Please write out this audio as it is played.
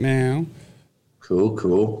now.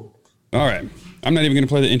 Cool. All right. I'm not even going to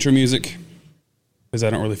play the intro music because I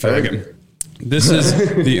don't really feel like it. This is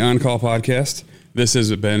the On Call podcast. This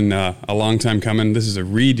has been a long time coming. This is a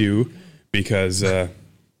redo because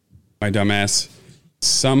my dumbass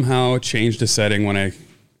somehow changed a setting when I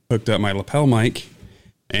hooked up my lapel mic,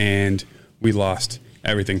 and we lost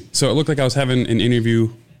everything. So it looked like I was having an interview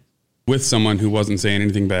with someone who wasn't saying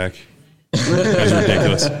anything back. It was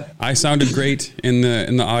ridiculous. I sounded great in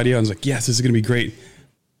the audio. I was like, yes, this is going to be great.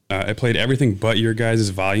 I played everything but your guys'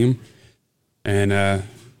 volume. And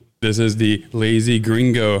this is the Lazy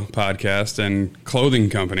Gringo podcast and clothing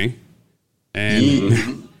company.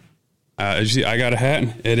 And as you see, I got a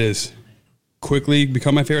hat. It is quickly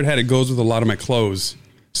become my favorite hat. It goes with a lot of my clothes.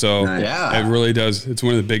 So It really does. It's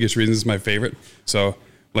one of the biggest reasons it's my favorite. So,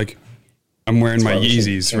 like, I'm wearing my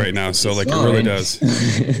Yeezys right now. So, like, it really does.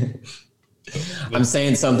 I'm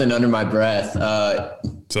saying something under my breath.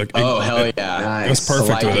 It's like, hell yeah. Nice. That's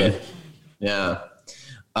perfect with it. Yeah.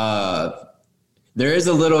 There is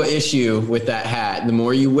a little issue with that hat. The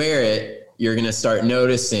more you wear it, you're going to start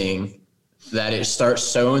noticing that it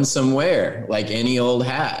starts showing some wear, like any old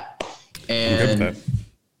hat. And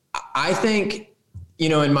I think,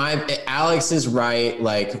 Alex is right.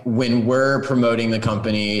 Like, when we're promoting the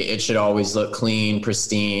company, it should always look clean,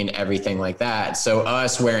 pristine, everything like that. So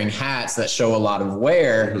us wearing hats that show a lot of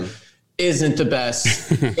wear isn't the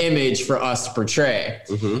best image for us to portray.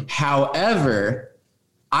 However,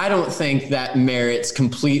 I don't think that merits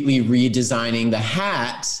completely redesigning the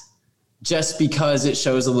hat just because it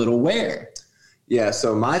shows a little wear. Yeah.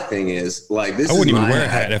 So my thing is, like, this I wouldn't is even my wear a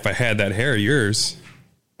hat if I had that hair of yours.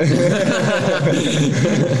 And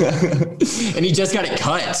he just got it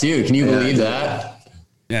cut too. Can you believe that?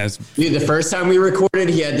 Yeah. Dude, the first time we recorded,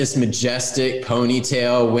 he had this majestic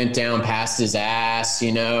ponytail, went down past his ass,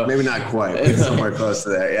 Maybe not quite. It's somewhere close to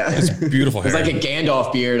that, yeah. It's beautiful hair. It's like a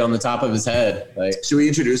Gandalf beard on the top of his head. Like, should we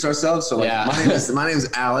introduce ourselves? So, my name is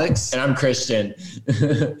Alex. And I'm Christian.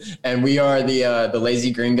 And we are the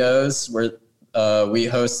Lazy Gringos. We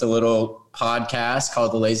host a little podcast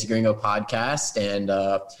called the Lazy Gringo Podcast, and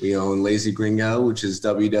we own Lazy Gringo, which is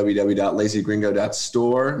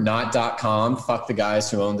www.lazygringo.store, not .com. Fuck the guys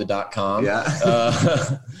who own the .com. Yeah.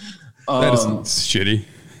 That is shitty.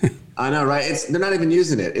 I know, right? They're not even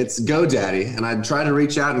using it. It's GoDaddy, and I try to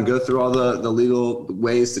reach out and go through all the legal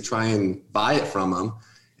ways to try and buy it from them,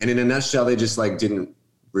 and in a nutshell, they just didn't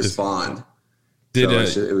respond. Did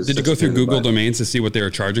you go through Google Domains to see what they were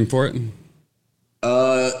charging for it?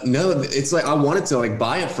 No, it's like I wanted to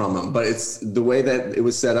buy it from them, but it's the way that it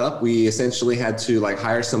was set up. We essentially had to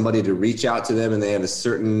hire somebody to reach out to them, and they have a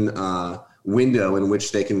certain window in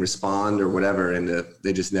which they can respond or whatever, and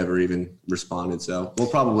they just never even responded. So we'll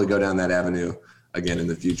probably go down that avenue again in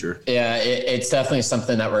the future. Yeah, it's definitely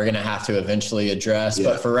something that we're going to have to eventually address. Yeah.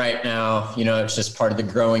 But for right now, it's just part of the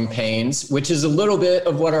growing pains, which is a little bit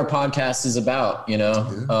of what our podcast is about.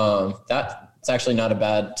 It's actually not a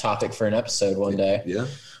bad topic for an episode one day. Yeah.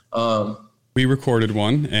 We recorded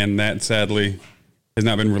one, and that sadly has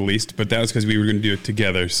not been released, but that was because we were going to do it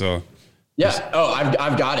together. So yeah. Oh,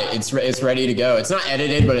 I've got it. It's ready to go. It's not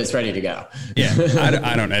edited, but it's ready to go. Yeah.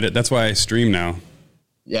 I don't edit. That's why I stream now.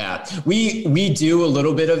 Yeah, we do a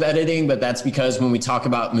little bit of editing, but that's because when we talk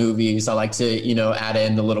about movies, I like to, add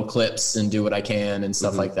in the little clips and do what I can and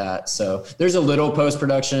stuff like that. So there's a little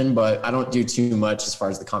post-production, but I don't do too much as far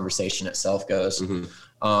as the conversation itself goes.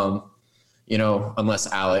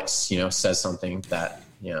 Unless Alex, says something that,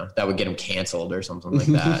 that would get him canceled or something like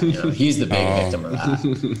that. He's the big victim of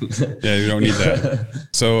that. Yeah, you don't need that.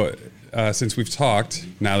 So since we've talked,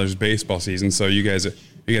 now there's baseball season. So you guys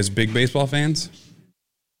big baseball fans?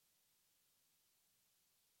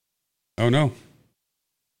 Oh, no.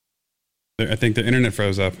 I think the internet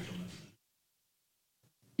froze up.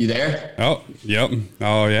 You there? Oh, yep.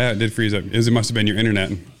 Oh, yeah, it did freeze up. It must have been your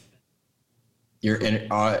internet. Yeah,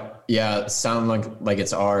 it sounds like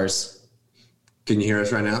it's ours. Can you hear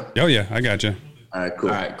us right now? Oh, yeah, I got you. All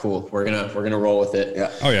right, cool. We're gonna roll with it.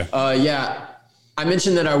 Yeah. Oh, yeah. Yeah. I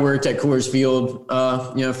mentioned that I worked at Coors Field,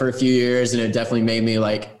 for a few years, and it definitely made me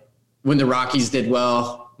when the Rockies did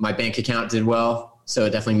well, my bank account did well. So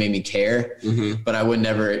it definitely made me care, but I would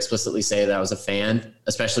never explicitly say that I was a fan,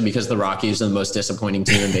 especially because the Rockies are the most disappointing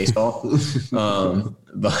team in baseball. But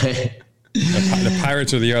the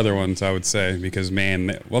Pirates are the other ones, I would say, because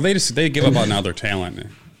they give up on all their talent.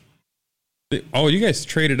 You guys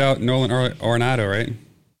traded out Nolan Arenado, right?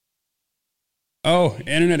 Oh,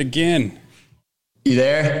 internet again. You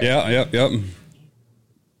there? Yeah, yep.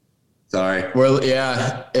 Sorry. Well,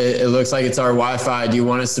 yeah, it looks like it's our Wi-Fi. Do you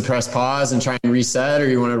want us to press pause and try and reset, or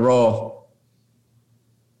you want to roll?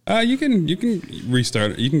 You can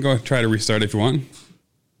restart. You can go try to restart if you want.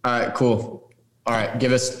 All right, cool. All right,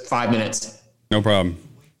 give us 5 minutes. No problem.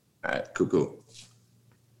 All right, Cool.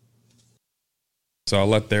 So I'll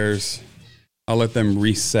let them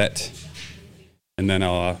reset, and then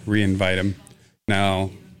I'll re-invite them.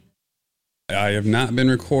 Now, I have not been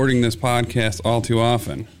recording this podcast all too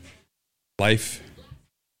often. Life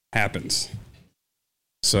happens.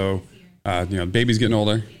 So, the baby's getting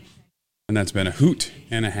older, and that's been a hoot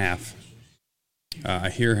and a half. I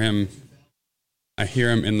hear him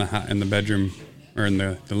in the bedroom or in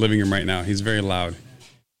the living room right now. He's very loud,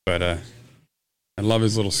 but I love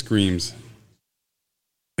his little screams.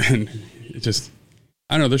 And it just,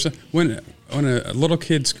 I don't know. When a little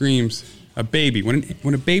kid screams, a baby,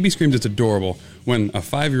 when a baby screams, it's adorable. When a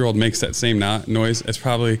 5-year-old makes that same noise, it's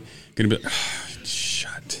probably going to be like,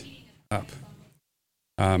 shut up.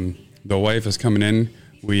 The wife is coming in.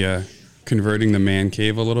 We converting the man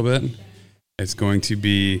cave a little bit. It's going to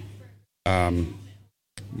be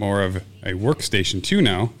more of a workstation too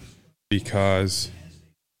now, because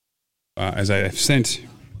as I have sent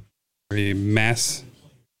a mass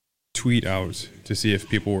tweet out to see if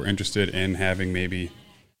people were interested in having maybe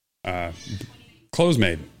clothes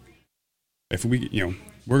made. If we,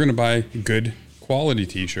 we're going to buy good quality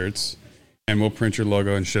t-shirts and we'll print your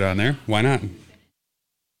logo and shit on there. Why not?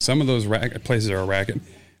 Some of those places are a racket.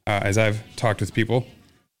 As I've talked with people,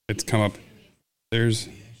 it's come up. They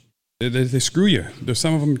screw you. There's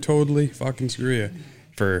some of them totally fucking screw you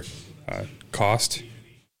for cost.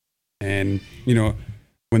 And,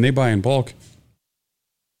 when they buy in bulk,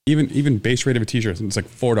 even base rate of a t-shirt, it's like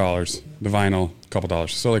 $4, the vinyl, a couple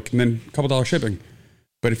dollars. So and then a couple dollars shipping.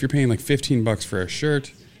 But if you're paying like $15 for a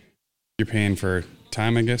shirt, you're paying for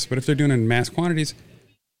time, I guess. But if they're doing it in mass quantities,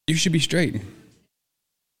 you should be straight.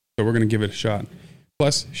 So we're going to give it a shot.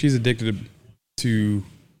 Plus, she's addicted to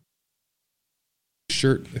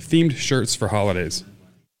themed shirts for holidays.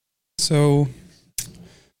 So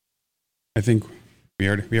I think we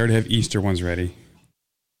already have Easter ones ready.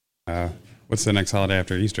 What's the next holiday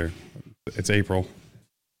after Easter? It's April.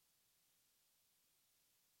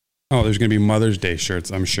 Oh, there's going to be Mother's Day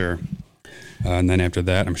shirts, I'm sure. And then after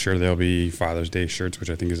that, I'm sure there'll be Father's Day shirts, which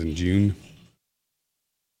I think is in June.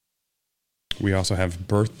 We also have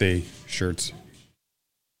birthday shirts.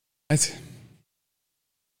 If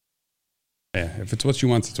it's what she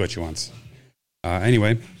wants, it's what she wants.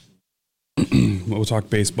 Anyway, we'll talk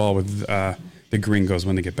baseball with the Gringos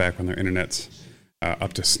when they get back, when their internet's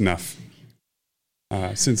up to snuff.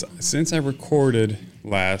 Since I recorded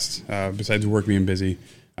last, besides work being busy,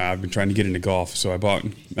 I've been trying to get into golf. So I bought,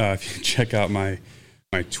 if you check out my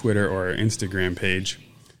Twitter or Instagram page,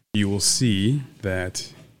 you will see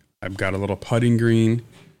that I've got a little putting green,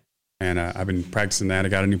 and I've been practicing that. I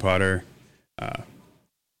got a new putter. I've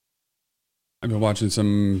been watching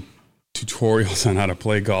some tutorials on how to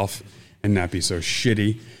play golf and not be so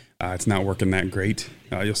shitty. It's not working that great.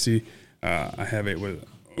 You'll see I have it with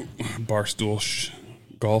Barstool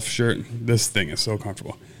golf shirt. This thing is so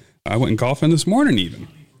comfortable. I went golfing this morning even,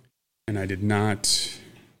 and I did not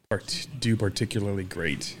do particularly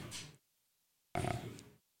great.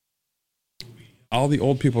 All the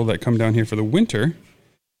old people that come down here for the winter,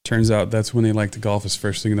 turns out that's when they like to golf, is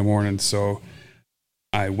first thing in the morning. So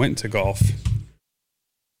I went to golf.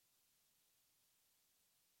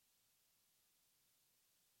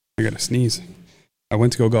 I got to sneeze. I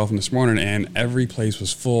went to go golfing this morning, and every place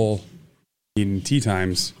was full in tee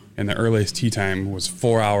times, and the earliest tee time was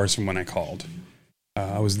 4 hours from when I called.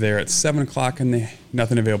 I was there at 7 o'clock, and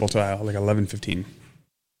nothing available till like 11:15.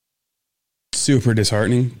 Super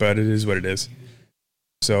disheartening, but it is what it is.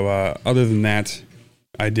 So other than that,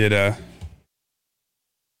 I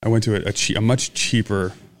went to a much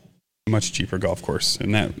cheaper golf course,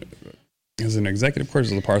 and that is an executive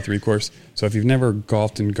course. It's a par 3 course. So if you've never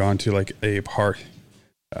golfed and gone to like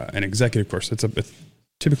an executive course, it's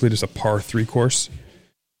typically just a par 3 course,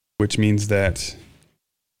 which means that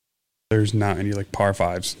there's not any like par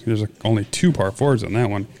 5s. There's like only 2 par 4s on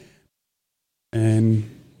that one, and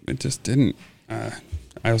it just didn't.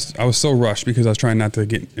 I was so rushed because I was trying not to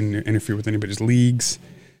interfere with anybody's leagues,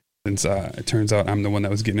 since it turns out I'm the one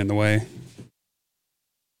that was getting in the way.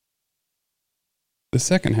 The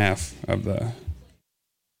second half of the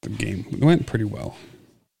game went pretty well.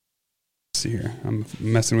 Let's see here. I'm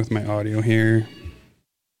messing with my audio here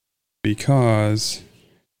because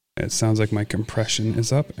it sounds like my compression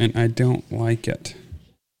is up, and I don't like it.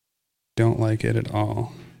 Don't like it at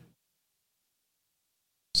all.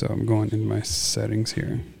 So I'm going in my settings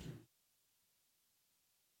here.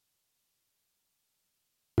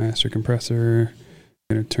 Master compressor.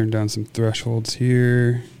 I'm going to turn down some thresholds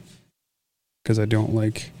here. because I don't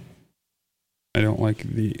like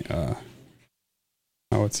the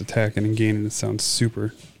how it's attacking and gaining. It sounds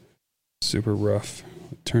super rough.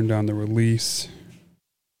 Turn down the release.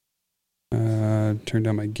 Turn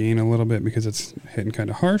down my gain a little bit because it's hitting kind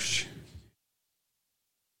of harsh.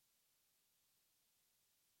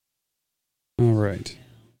 All right.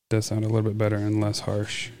 Does sound a little bit better and less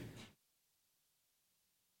harsh.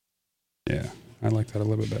 Yeah, I like that a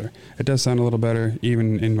little bit better. It does sound a little better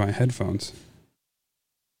even in my headphones.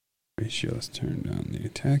 Ratio, let's turn down the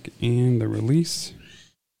attack and the release.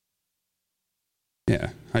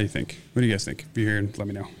 Yeah, how do you think? What do you guys think? If you're here, let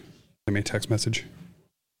me know. Send me a text message.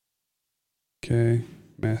 Okay,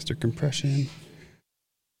 master compression.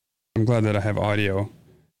 I'm glad that I have audio.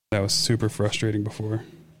 That was super frustrating before.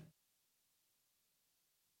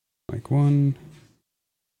 Mic 1,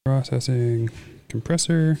 processing,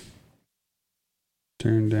 compressor,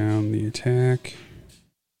 turn down the attack,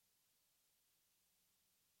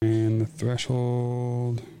 and the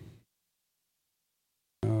threshold.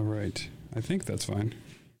 All right, I think that's fine.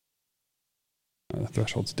 The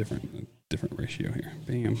threshold's different ratio here.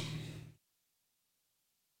 Bam.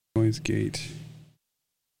 Noise gate.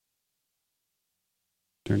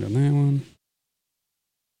 Turn down that one.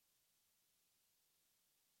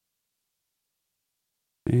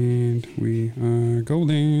 And we are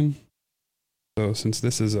golden. So since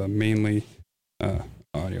this is a mainly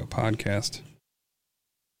audio podcast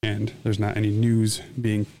and there's not any news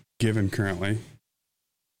being given currently,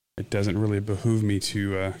 it doesn't really behoove me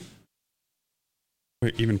to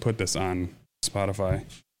even put this on Spotify.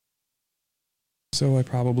 So I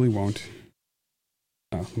probably won't.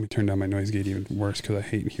 Let me turn down my noise gate even worse because I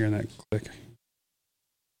hate hearing that click.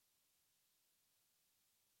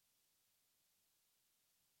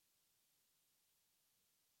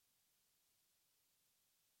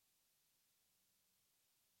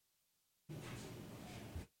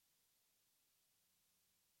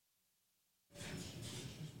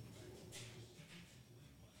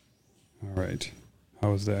 All right.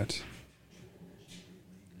 How was that?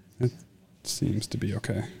 It seems to be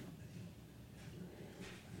okay.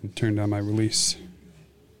 And turn down my release.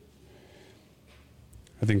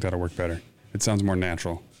 I think that'll work better. It sounds more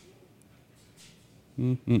natural.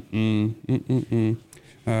 News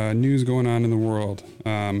going on in the world.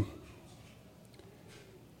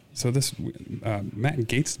 So this Matt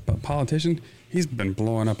Gaetz, politician, he's been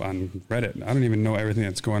blowing up on Reddit. I don't even know everything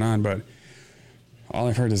that's going on, but all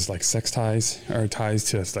I've heard is like sex ties or ties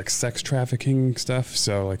to like sex trafficking stuff.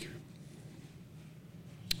 So like,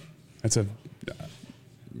 that's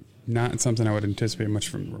not something I would anticipate much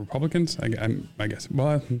from Republicans. I guess.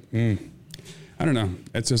 Well, I don't know.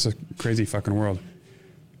 It's just a crazy fucking world.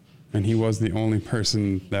 And he was the only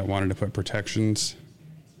person that wanted to put protections.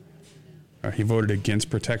 He voted against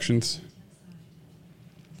protections.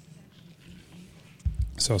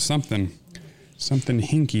 So something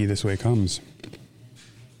hinky this way comes.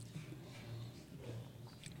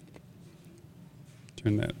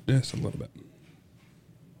 Turn that just a little bit.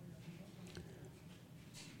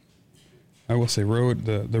 I will say, the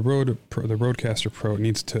Rodecaster Pro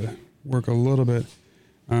needs to work a little bit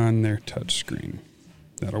on their touch screen.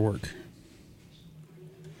 That'll work.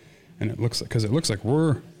 And it looks like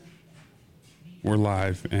we're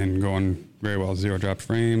live and going very well. 0 dropped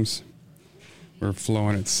frames. We're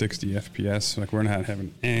flowing at 60 FPS. Like we're not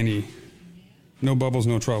having no bubbles,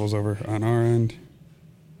 no troubles over on our end.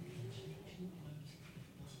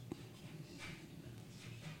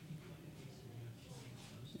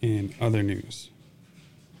 In other news,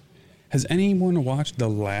 has anyone watched The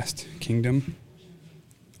Last Kingdom?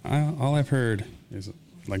 All I've heard is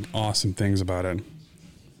like awesome things about it.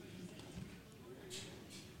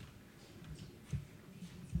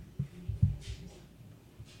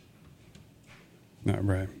 Not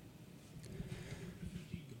right.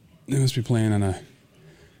 It must be playing on a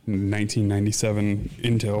 1997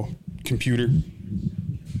 Intel computer.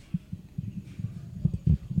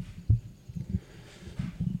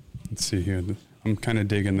 Let's see here. I'm kind of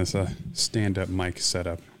digging this stand-up mic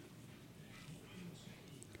setup.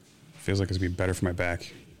 Feels like it's going to be better for my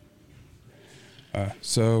back.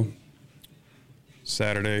 So,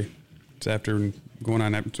 Saturday. It's after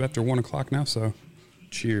 1 o'clock now, so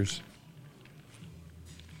cheers.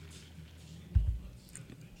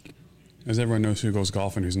 As everyone knows who goes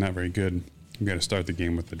golfing who's not very good, you got to start the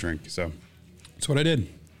game with the drink. So, that's what I did.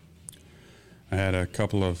 I had a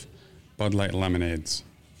couple of Bud Light lemonades.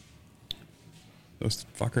 Those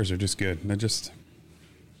fuckers are just good. That's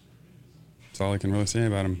all I can really say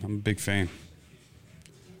about them. I'm a big fan.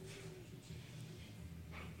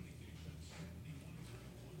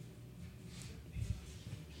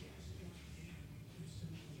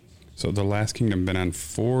 So The Last Kingdom been on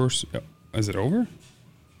 4. Is it over?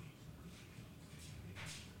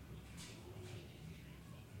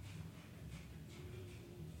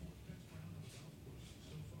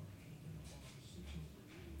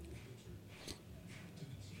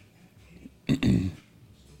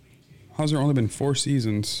 How's there only been 4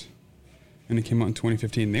 seasons and it came out in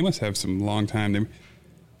 2015? They must have some long time.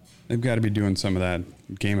 They've got to be doing some of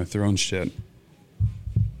that Game of Thrones shit.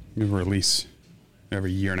 Maybe release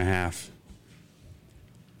every year and a half.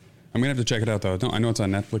 I'm going to have to check it out, though. I know it's on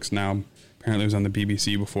Netflix now. Apparently it was on the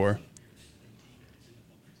BBC before.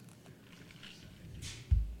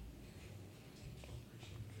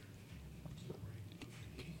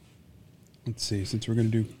 Let's see, since we're going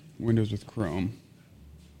to do Windows with Chrome.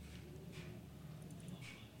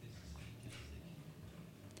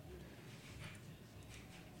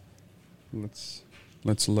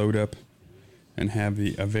 Let's load up and have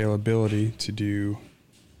the availability to do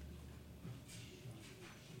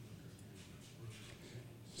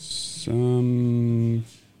some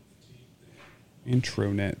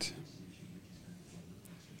intranet.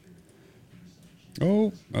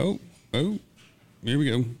 Oh, here we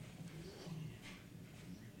go.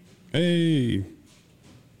 Hey.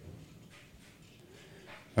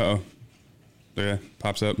 Uh-oh. Yeah,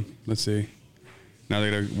 pops up. Let's see. Now they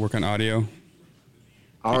gotta work on audio.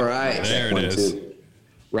 All right. There it is.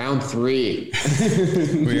 Round 3.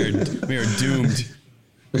 We are doomed.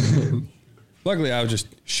 Luckily, I was just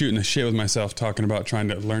shooting the shit with myself, talking about trying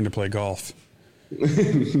to learn to play golf.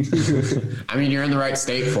 I mean, you're in the right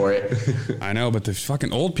state for it. I know, but the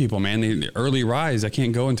fucking old people, man, the early rise, I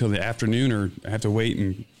can't go until the afternoon, or I have to wait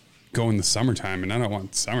and go in the summertime, and I don't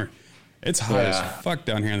want summer. It's hot as fuck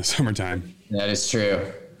down here in the summertime. That is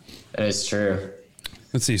true. That is true.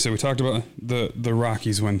 Let's see. So we talked about the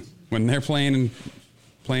Rockies when they're playing.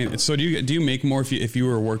 So do you make more if you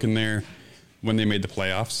were working there when they made the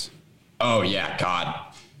playoffs? Oh yeah, God,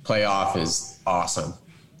 playoff is awesome.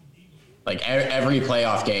 Like every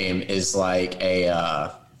playoff game is like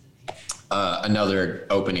another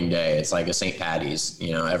opening day. It's like a St. Patty's.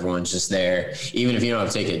 You know, everyone's just there. Even if you don't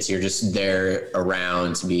have tickets, you're just there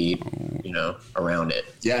around to be, around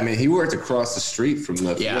it. Yeah, I mean, he worked across the street from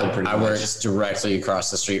the field. Pretty I much. worked directly across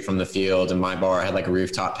the street from the field, and my bar had like a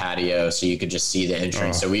rooftop patio, so you could just see the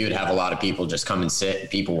entrance. So we would have a lot of people just come and sit and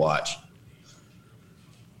people watch.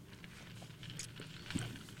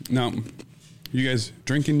 Now, you guys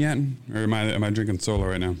drinking yet, or am I drinking solo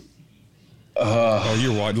right now?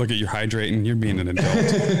 You're look at you hydrating. You're being an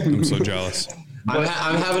adult. I'm so jealous.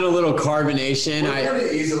 I'm having a little carbonation. I'm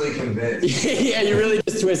easily convinced. Yeah, you really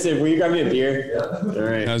just twisted. Will you grab me a beer? Yeah. All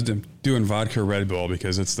right. I was doing vodka Red Bull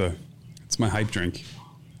because it's my hype drink.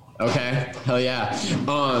 Okay, hell yeah.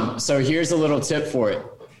 So here's a little tip for it.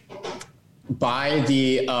 Buy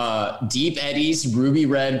the Deep Eddies Ruby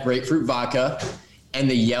Red Grapefruit Vodka and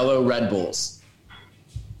the yellow Red Bulls.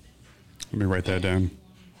 Let me write that down.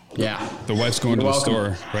 Yeah. The wife's going to the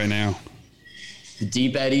store right now. The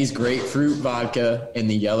Deep Eddies Grapefruit Vodka and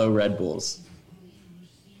the yellow Red Bulls.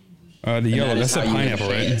 The yellow, that's a pineapple,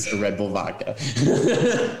 right? It's a Red Bull vodka.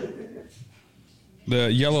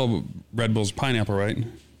 The yellow Red Bull's pineapple, right?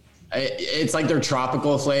 It's like their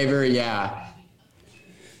tropical flavor, yeah.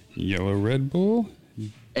 Yellow Red Bull?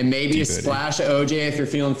 And maybe a splash of OJ if you're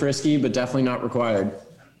feeling frisky, but definitely not required.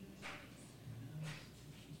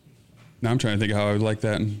 Now I'm trying to think how I would like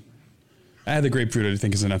that. I had the grapefruit. I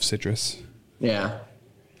think is enough citrus. Yeah,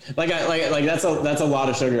 like that's a lot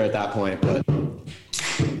of sugar at that point. But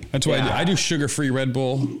that's why I do sugar-free Red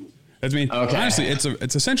Bull. Honestly,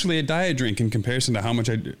 it's essentially a diet drink in comparison to how much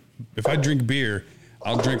I do. If I drink beer,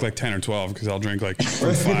 I'll drink like 10 or 12 because I'll drink like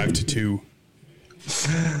from 5 to 2.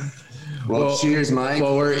 Well, cheers, Mike.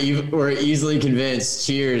 Well, we're easily convinced.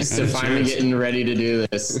 Cheers to finally getting ready to do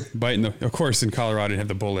this. Of course, in Colorado, you have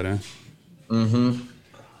the bullet, huh? Mm-hmm.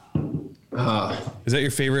 Is that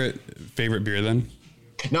your favorite beer then?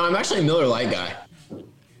 No, I'm actually a Miller Lite guy.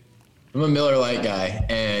 I'm a Miller Lite guy,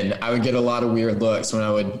 and I would get a lot of weird looks when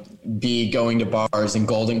I would be going to bars in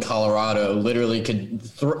Golden, Colorado. Literally could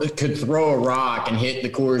throw a rock and hit the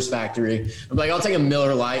Coors factory. I'm like, I'll take a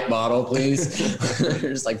Miller Lite bottle, please.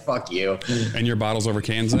 They're just like, fuck you. And your bottles over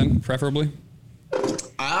cans then, preferably?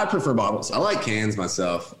 I prefer bottles. I like cans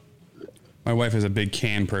myself. My wife is a big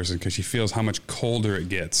can person because she feels how much colder it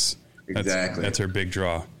gets. Exactly. That's her big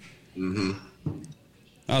draw. Mm-hmm.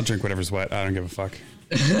 I'll drink whatever's wet. I don't give a fuck.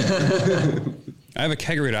 I have a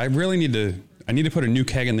kegerator. I need to put a new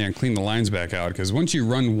keg in there and clean the lines back out because once you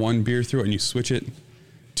run one beer through it and you switch it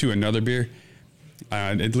to another beer,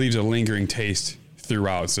 it leaves a lingering taste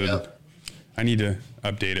throughout. So I need to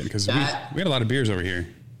update it because we had a lot of beers over here.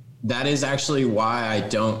 that is actually why I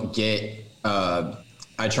don't get,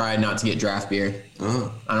 I try not to get draft beer.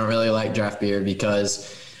 I don't really like draft beer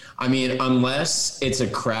because, I mean, unless it's a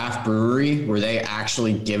craft brewery where they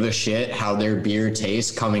actually give a shit how their beer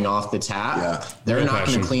tastes coming off the tap, they're not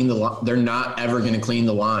going to clean they're not ever going to clean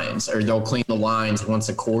the lines, or they'll clean the lines once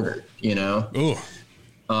a quarter, you know? Ooh.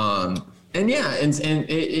 And yeah, and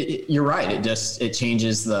you're right. It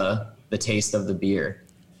changes the taste of the beer.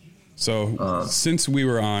 So since we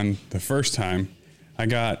were on the first time, I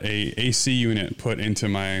got a AC unit put into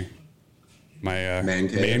my man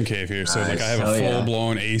cave here. So like I have a full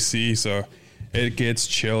blown AC, so it gets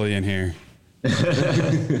chilly in here.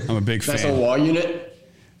 I'm a big fan. That's a wall unit?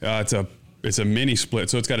 It's a mini split,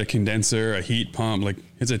 so it's got a condenser, a heat pump, like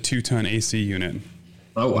it's a 2-ton AC unit.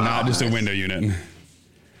 Oh wow. Not just a window unit.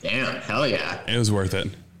 Damn, hell yeah. It was worth it.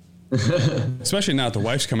 Especially now that the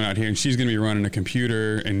wife's coming out here and she's going to be running a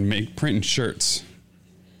computer and printing shirts.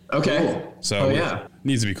 Okay. Cool. So it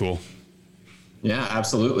needs to be cool. Yeah,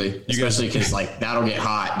 absolutely. Especially because like that'll get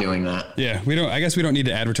hot doing that. Yeah, I guess we don't need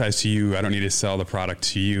to advertise to you. I don't need to sell the product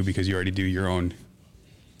to you because you already do your own.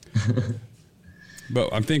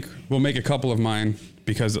 But I think we'll make a couple of mine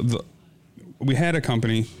because we had a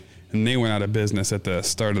company and they went out of business at the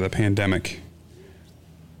start of the pandemic.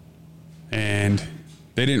 And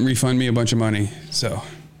they didn't refund me a bunch of money. So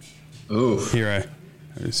here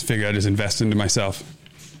I just figured I'd just invest into myself.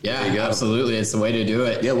 Yeah, absolutely. It's the way to do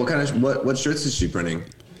it. Yeah. What shirts is she printing?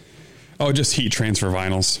 Oh, just heat transfer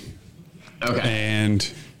vinyls. Okay. And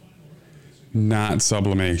not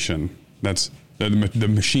sublimation. That's the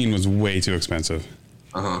machine was way too expensive.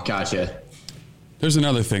 Gotcha. There's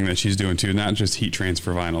another thing that she's doing too, not just heat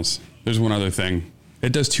transfer vinyls. There's one other thing.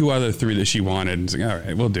 It does 2 other 3 that she wanted. It's like, all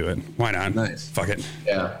right, we'll do it. Why not? Nice. Fuck it.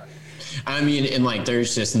 Yeah. I mean, and like,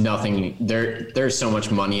 there's just nothing there's so much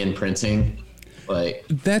money in printing. Like,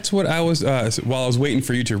 that's what I was, while I was waiting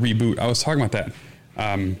for you to reboot, I was talking about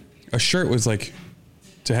that. A shirt was like,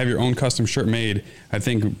 to have your own custom shirt made, I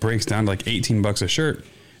think breaks down to like $18 a shirt.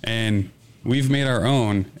 And we've made our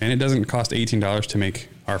own, and it doesn't cost $18 to make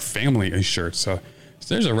our family a shirt. So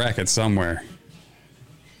there's a racket somewhere.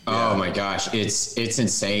 Oh my gosh, it's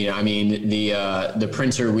insane. I mean, the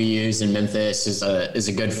printer we use in Memphis is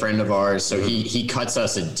a good friend of ours, so he cuts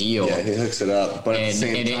us a deal. Yeah, he hooks it up, but at the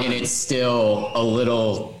same time, and it's still a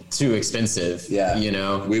little too expensive. Yeah, you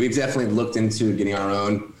know, we've definitely looked into getting our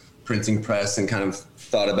own printing press and kind of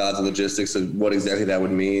thought about the logistics of what exactly that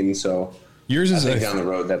would mean. So yours is down the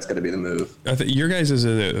road. That's going to be the move. I think your guys is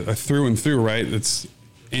a through and through, right? It's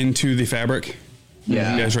into the fabric.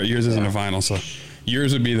 Yeah, you guys, right? Yours isn't a vinyl, so.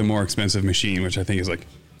 Yours would be the more expensive machine, which I think is like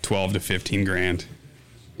 12 to 15 grand.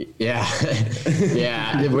 Yeah.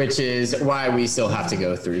 Yeah. Which is why we still have to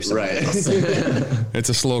go through something else. It's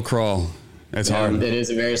a slow crawl. It's hard. It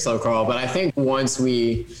is a very slow crawl, but I think once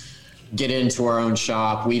we get into our own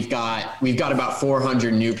shop, we've got about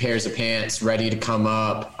 400 new pairs of pants ready to come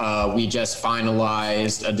up. We just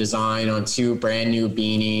finalized a design on 2 brand new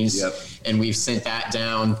beanies, and we've sent that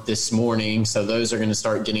down this morning. So those are going to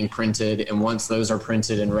start getting printed. And once those are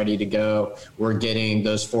printed and ready to go, we're getting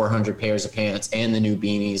those 400 pairs of pants and the new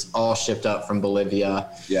beanies all shipped up from Bolivia.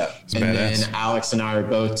 Yeah. And then Alex and I are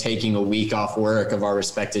both taking a week off work of our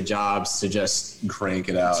respective jobs to just crank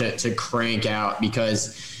it out, to crank out,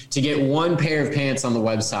 because to get 1 pair of pants on the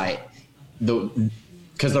website,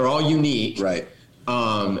 because they're all unique, right?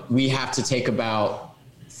 We have to take about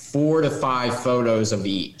 4 to 5 photos of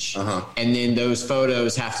each, and then those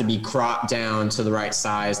photos have to be cropped down to the right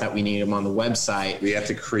size that we need them on the website. We have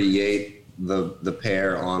to create the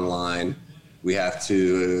pair online. We have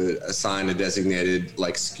to assign a designated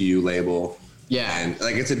like SKU label. Yeah, and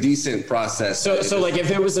like it's a decent process. So like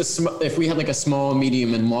if it was if we had like a small,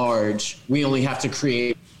 medium, and large, we only have to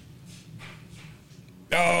create.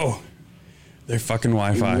 Oh, they're fucking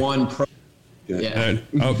Wi-Fi. Yeah.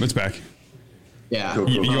 Oh, it's back. Yeah.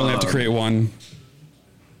 You only have to create 1.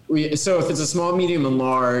 So if it's a small, medium, and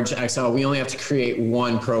large XL, we only have to create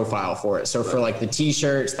 1 profile for it. So for like the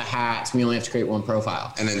t-shirts, the hats, we only have to create 1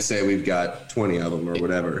 profile. And then say we've got 20 of them or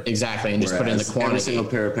whatever. Exactly, and just put in the quantity. Every single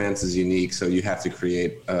pair of pants is unique, so you have to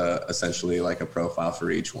create essentially like a profile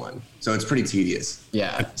for each one. So it's pretty tedious.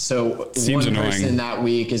 Yeah. So seems one annoying. person that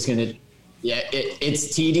week is going to. Yeah,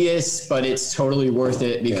 it's tedious, but it's totally worth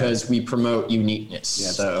it because we promote uniqueness. Yeah,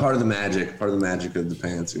 it's so. part of the magic of the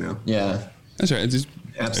pants, you know? Yeah. That's right.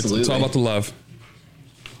 Absolutely. It's all about the love.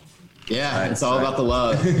 Yeah, it's all about the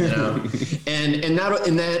love, you know. and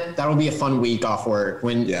that'll be a fun week off work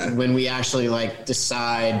when we actually like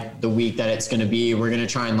decide the week that it's going to be. We're going to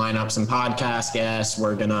try and line up some podcast guests.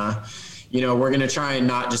 We're going to we're going to try and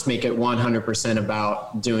not just make it 100%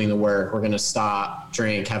 about doing the work. We're going to stop,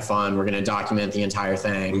 drink, have fun. We're going to document the entire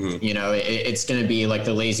thing. Mm-hmm. It's going to be like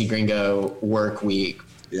the lazy gringo work week.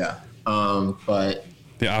 Yeah. But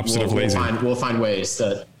the opposite of lazy. We'll find ways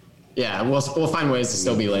to, we'll find ways to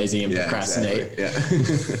still be lazy and procrastinate. Exactly.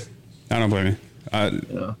 Yeah. I don't blame you.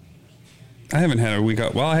 I haven't had a week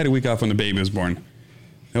off. Well, I had a week off when the baby was born.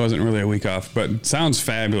 It wasn't really a week off, but it sounds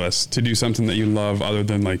fabulous to do something that you love other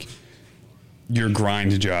than like your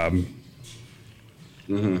grind job.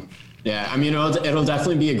 Mm-hmm. Yeah, I mean, it'll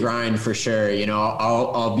definitely be a grind for sure.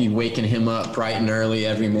 I'll be waking him up bright and early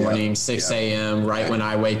every morning, 6 a.m. right when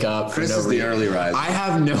I wake up. Chris is the early rise. I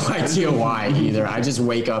have no idea why either. I just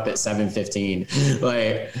wake up at 7:15,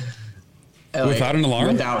 without an alarm,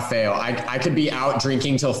 without fail. I could be out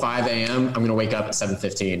drinking till 5 a.m. I'm gonna wake up at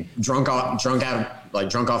 7:15, drunk off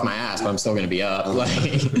my ass, but I'm still gonna be up.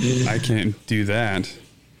 I can't do that.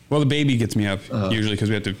 Well, the baby gets me up usually because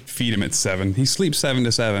we have to feed him at 7. He sleeps 7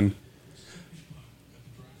 to 7.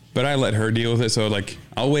 But I let her deal with it. So,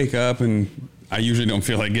 I'll wake up and I usually don't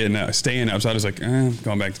feel like staying up. So I was like,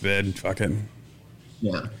 going back to bed. Fuck it.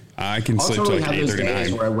 Yeah. I can sleep till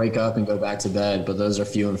 8:39. Where I wake up and go back to bed, but those are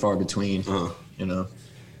few and far between. What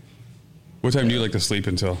time do you like to sleep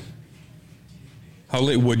until? How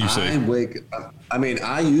late would you sleep?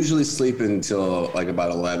 I usually sleep until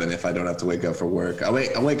about 11 if I don't have to wake up for work. I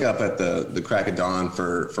wake up at the crack of dawn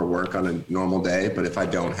for work on a normal day, but if I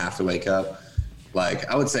don't have to wake up,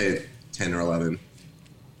 I would say 10 or 11,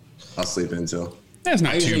 I'll sleep until. That's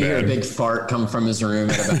not too bad. I usually hear a big fart come from his room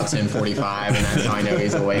at about 10:45, and that's how I know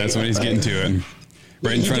he's awake. That's when he's getting to it.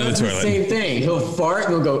 Right in front of the toilet. The same thing. He'll fart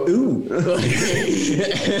and he'll go, ooh.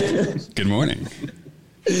 Good morning.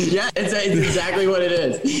 Yeah, it's exactly what it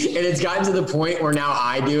is. And it's gotten to the point where now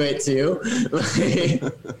I do it too. This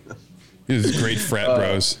is great frat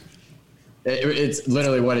bros. It's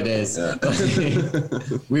literally what it is. Yeah.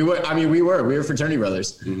 We were fraternity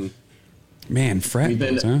brothers. Mm-hmm. Man, frat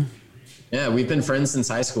bros, huh? Yeah, we've been friends since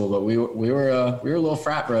high school, but we were little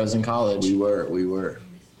frat bros in college. We were.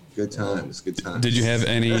 Good times. Did you have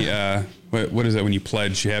any, what is that when you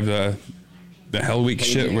pledge? You have the Hell Week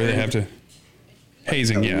shit where they have to...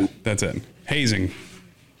 Hazing, yeah, that's it. Hazing.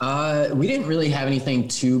 We didn't really have anything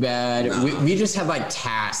too bad. No. We just had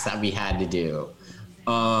tasks that we had to do.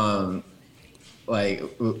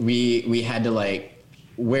 We had to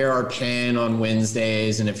wear our pin on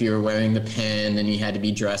Wednesdays, and if you were wearing the pin, then you had to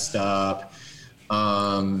be dressed up.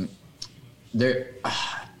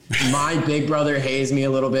 My big brother hazed me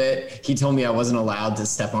a little bit. He told me I wasn't allowed to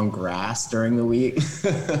step on grass during the week.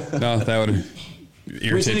 No, that would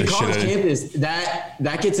irritate the shit out of you. Campus,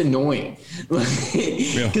 that gets annoing.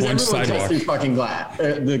 Because everyone cuts through fucking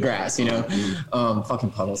the grass,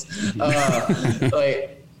 fucking puddles.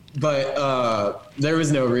 But there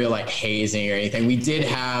was no real hazing or anything. We did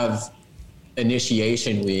have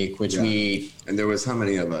initiation week, which and there was how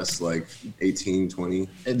many of us? 18, 20?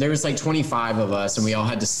 There was 25 of us, and we all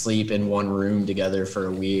had to sleep in one room together for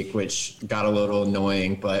a week, which got a little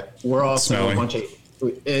annoying, but we're also smelly. A bunch of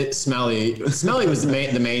smelly was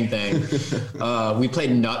the main thing. We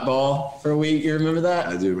played nutball for a week. You remember that?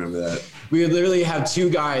 I do remember that. We would literally have two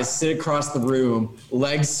guys sit across the room,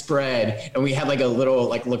 legs spread, and we had a little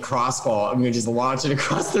lacrosse ball, and we would just launch it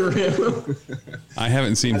across the room. I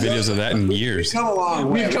haven't seen videos of that in years. We've come a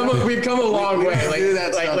long way. We've come a long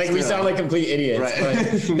way. We sound like complete idiots. Right.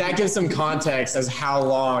 But that gives some context as how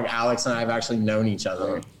long Alex and I have actually known each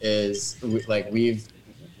other. We've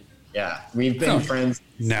been friends.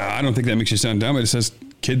 No, I don't think that makes you sound dumb. It says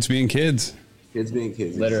kids being kids. Kids being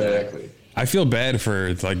kids. Literally. Exactly. I feel bad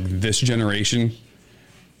for this generation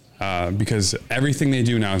because everything they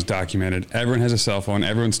do now is documented. Everyone has a cell phone.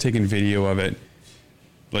 Everyone's taking video of it.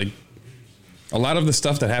 A lot of the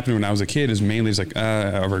stuff that happened when I was a kid is mainly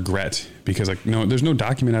a regret because no, there's no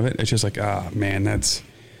document of it. It's just man, that's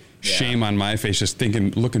shame on my face just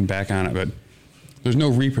looking back on it. But there's no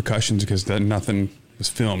repercussions because nothing was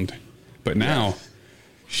filmed. But now,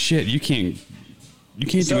 shit, you can't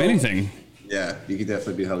do anything. Yeah, you could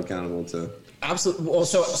definitely be held accountable to. Absolutely. Well,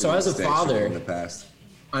 so as a father, in the past,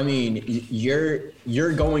 I mean, you're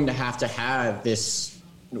going to have this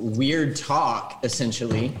weird talk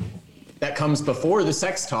essentially that comes before the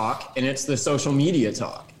sex talk, and it's the social media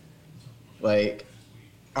talk. You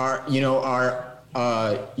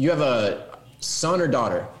have a son or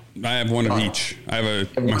daughter? I have one of each.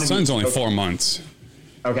 My son's only 4 months.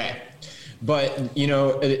 Okay. But,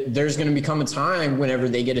 there's going to become a time whenever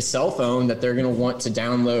they get a cell phone that they're going to want to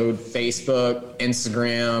download Facebook,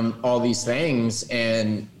 Instagram, all these things.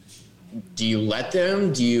 And do you let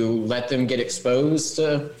them get exposed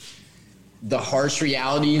to the harsh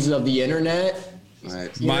realities of the internet.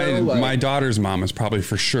 Right. My daughter's mom is probably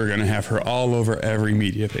for sure going to have her all over every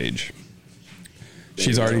media page.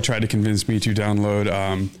 She's already tried to convince me to download,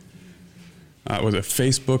 was it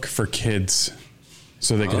Facebook for Kids,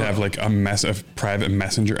 so they could have like a private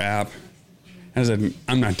messenger app. And I said,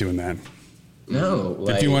 I'm not doing that. No.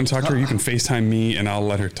 If you want to talk to her, you can FaceTime me and I'll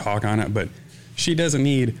let her talk on it. But she doesn't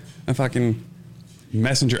need a fucking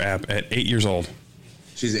messenger app at 8 years old.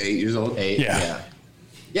 She's 8 years old? Yeah.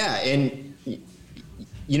 Yeah, and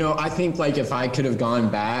you know, I think like if I could have gone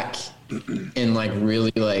back and like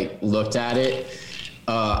really like looked at it,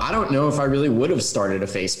 I don't know if I really would have started a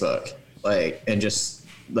Facebook, like, and just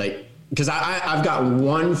like, because I've got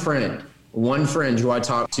one friend who I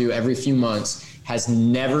talk to every few months, has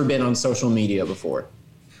never been on social media before.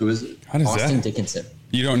 Who is it? How does Austin that? Dickinson.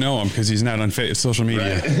 You don't know him because he's not on social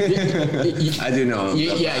media. Right. I do know him.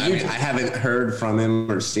 Yeah, I haven't heard from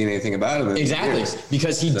him or seen anything about him. Exactly,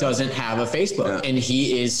 because he doesn't have a Facebook, and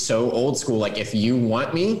he is so old school. Like, if you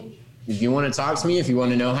want me, if you want to talk to me, if you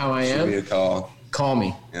want to know how I am, Shoot me a call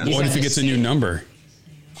me. Yeah. What if he gets a new number?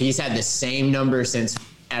 He's had the same number since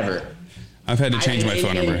ever. I've had to change my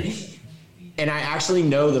phone number. And I actually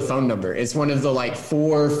know the phone number. It's one of the like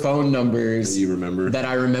 4 phone numbers you remember that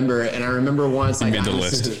I remember. And I remember once You made the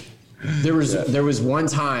list. There was one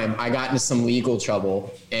time I got into some legal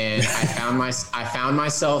trouble, and I found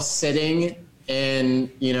myself sitting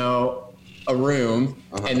in, you know, a room,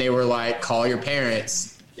 and they were like, call your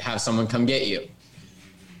parents, have someone come get you.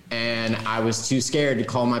 And I was too scared to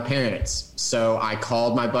call my parents. So I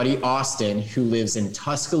called my buddy Austin, who lives in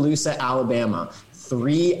Tuscaloosa, Alabama,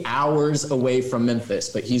 3 hours away from Memphis,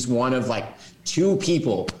 but he's one of like 2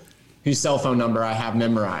 people whose cell phone number I have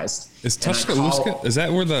memorized. Is Tuscaloosa? Is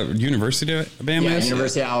that where the University of Alabama is? Yeah,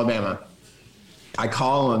 University of Alabama. I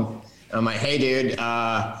call him, and I'm like, hey, dude,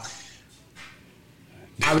 I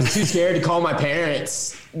was too scared to call my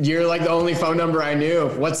parents. You're like the only phone number I knew.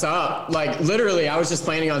 What's up? Like, literally, I was just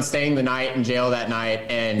planning on staying the night in jail that night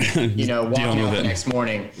and, you know, walking out the next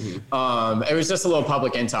morning. It was just a little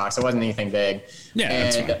public intox. It wasn't anything big. Yeah,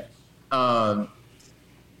 that's fine.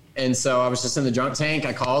 And so I was just in the drunk tank.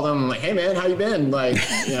 I called him. I'm like, hey, man, how you been? Like,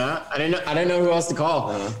 yeah, I didn't know who else to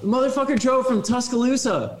call. The motherfucker drove from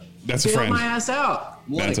Tuscaloosa. That's a friend. Bailed my ass out.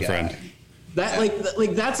 That's a friend. That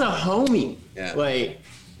like that's a homie. Yeah. Like,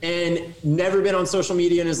 and never been on social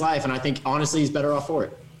media in his life, and I think honestly he's better off for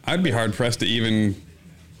it. I'd be hard pressed to even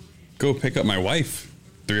go pick up my wife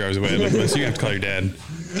 3 hours away. Like, unless you have to call your dad.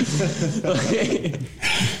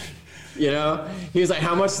 You know, he was like,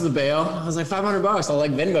 "How much is the bail?" I was like, $500. I'll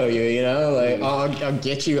like Venmo you. You know, like I'll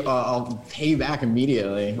get you. I'll pay you back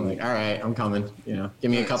immediately. I'm like, all right, I'm coming. You know,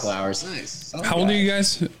 give me a couple hours. Nice. How old are you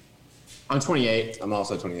guys? I'm 28. I'm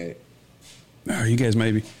also 28. Oh, you guys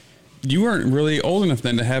maybe. You weren't really old enough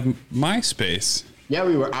then to have MySpace. Yeah,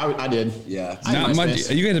 we were. I did. Yeah. Not much.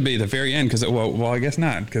 You guys would be at the very end because, well, I guess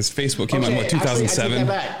not because Facebook came out in 2007. Actually, I take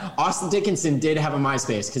that back. Austin Dickinson did have a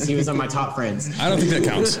MySpace because he was on my top friends. I don't think that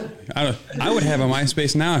counts. I would have a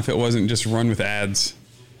MySpace now if it wasn't just run with ads.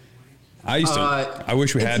 I used to. I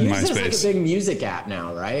wish we had MySpace. It's like a big music app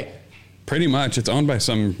now, right? Pretty much. It's owned by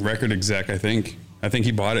some record exec, I think. I think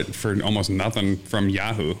he bought it for almost nothing from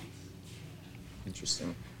Yahoo.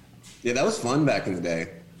 Interesting. Yeah, that was fun back in the day.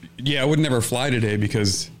 Yeah, it would never fly today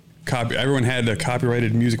because everyone had a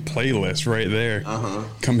copyrighted music playlist right there.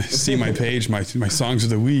 Come see my page, my songs of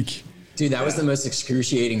the week. Dude, that was the most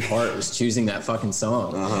excruciating part, was choosing that fucking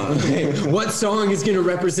song. What song is going to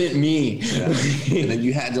represent me? Yeah. And then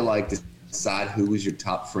you had to like decide who was your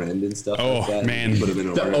top friend and stuff like that. Man. Put them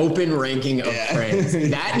in the open ranking of friends.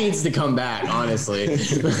 That needs to come back, honestly.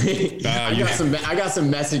 I got some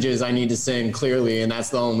messages I need to send clearly, and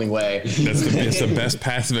that's the only way. It's the best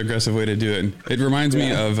passive aggressive way to do it. It reminds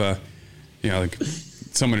me of, like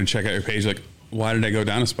someone to check out your page. Like, why did I go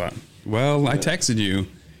down a spot? Well, I texted you,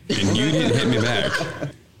 and you didn't hit me back.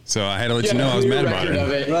 So I had to let you know I was mad about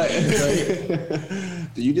it. Right.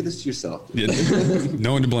 You did this to yourself. Yeah.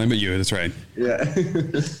 No one to blame but you. That's right. Yeah.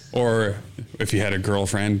 Or if you had a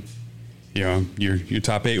girlfriend, your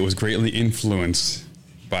top 8 was greatly influenced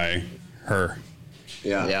by her.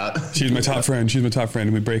 Yeah. Yeah. She's my top friend.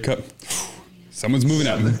 And we break up. Someone's moving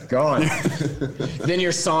out. Gone. Then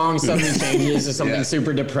your song suddenly changes to something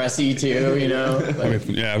super depressy too, you know? I've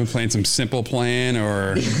been playing some Simple Plan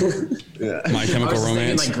or My Chemical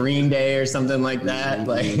Romance. Like Green Day or something like that.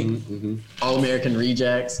 Like All American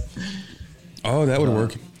Rejects. Oh, that would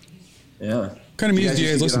work. Yeah. What kind of music do you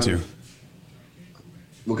guys listen to?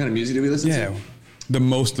 What kind of music do we listen to? Yeah, the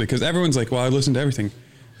mostly, because everyone's like, well, I listen to everything.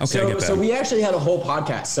 Okay, I get that. So we actually had a whole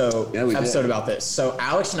podcast episode did. about this. So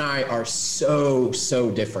Alex and I are so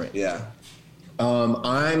different. Yeah.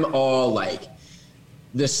 I'm all like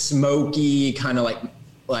the smoky kind of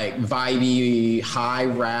like vibey high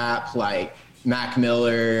rap, like Mac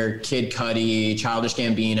Miller, Kid Cudi, Childish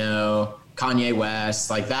Gambino, Kanye West.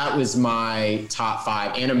 Like that was my top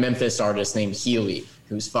 5, and a Memphis artist named Healy,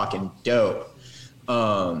 who's fucking dope.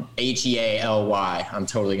 Healy. I'm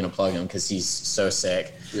totally gonna plug him because he's so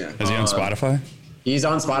sick. Yeah. Is he on Spotify? He's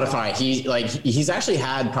on Spotify. He's actually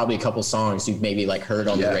had probably a couple songs you've maybe like heard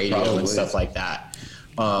on the radio probably. and stuff like that.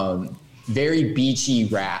 Very beachy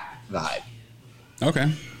rap vibe.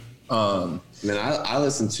 Okay. Man, I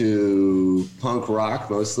listen to punk rock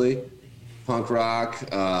mostly. Punk rock.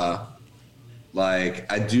 Like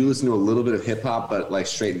I do listen to a little bit of hip hop, but like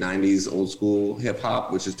straight 90s old school hip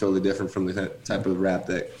hop, which is totally different from the type of rap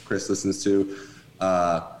that Chris listens to.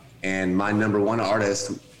 And my number 1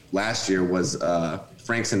 artist last year was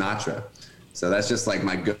Frank Sinatra. So that's just like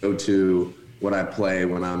my go-to, what I play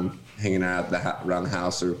when I'm hanging out around the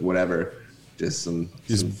house or whatever. Just some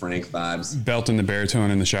Frank vibes. Belting the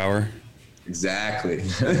baritone in the shower. Exactly.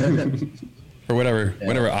 Or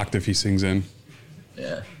whatever octave he sings in.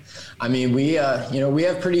 Yeah. I mean, we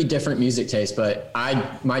have pretty different music tastes, but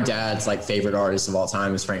my dad's like favorite artist of all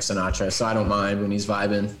time is Frank Sinatra. So I don't mind when he's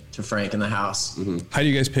vibing to Frank in the house. Mm-hmm. How do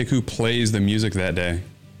you guys pick who plays the music that day?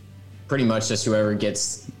 Pretty much just whoever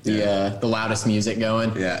gets the loudest music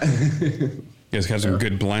going. Yeah. You guys have some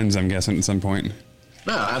good blends, I'm guessing, at some point.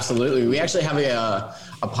 No, absolutely. We actually have a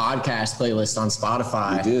podcast playlist on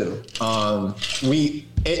Spotify. We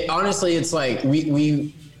do. Honestly, it's like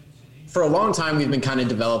we for a long time we've been kind of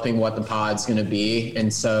developing what the pod's going to be,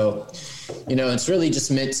 and so it's really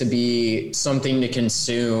just meant to be something to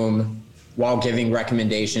consume while giving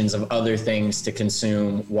recommendations of other things to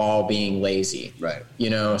consume while being lazy. Right.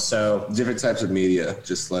 So Different types of media,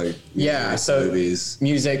 just like movies,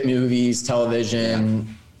 music, movies,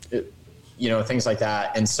 television. Things like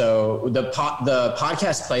that. And so the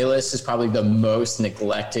podcast playlist is probably the most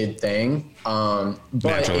neglected thing. But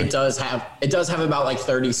Naturally. it does have about like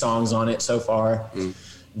 30 songs on it so far.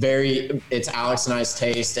 It's Alex and I's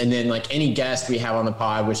taste. And then like any guest we have on the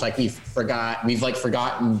pod, which like we've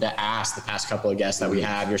forgotten to ask the past couple of guests that we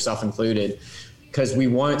have, yourself included, because we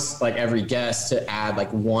want like every guest to add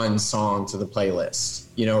like one song to the playlist,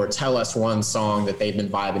 or tell us one song that they've been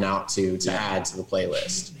vibing out to add to the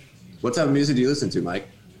playlist. What type of music do you listen to, Mike?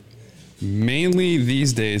 Mainly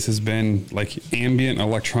these days has been like ambient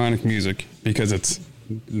electronic music because it's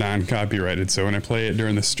non-copyrighted. So when I play it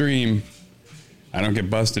during the stream, I don't get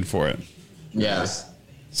busted for it. Yes.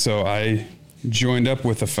 So I joined up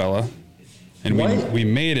with a fella and we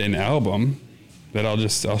made an album that I'll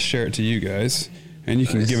share it to you guys and you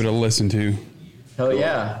can give it a listen to. Hell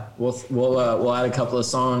yeah. We'll add a couple of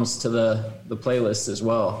songs to the playlist as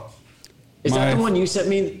well. Is that the one you sent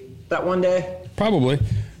me that one day? Probably.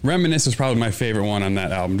 Reminisce is probably my favorite one on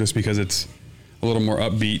that album just because it's a little more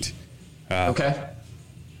upbeat. Okay.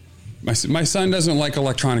 My son doesn't like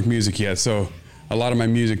electronic music yet, so a lot of my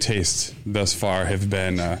music tastes thus far have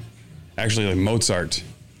been actually like Mozart.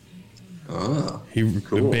 Oh,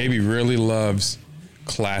 The baby really loves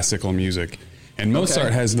classical music. And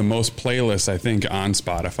Mozart has the most playlists, I think, on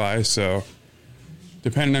Spotify. So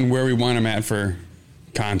depending on where we want him at for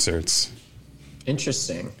concerts.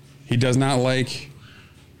 Interesting. He does not like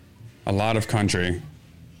a lot of country.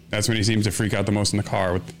 That's when he seems to freak out the most in the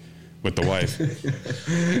car with the wife.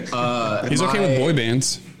 He's okay with boy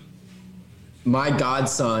bands. My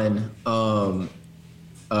godson, my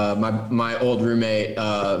old roommate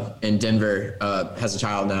in Denver has a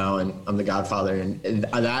child now, and I'm the godfather. And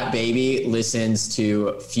that baby listens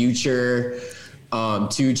to Future, 2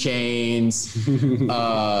 Chainz,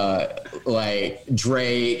 like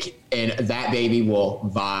Drake, and that baby will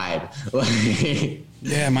vibe.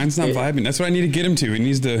 Yeah, mine's not vibing. That's what I need to get him to. He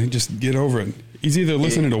needs to just get over it. He's either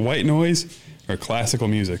listening to white noise or classical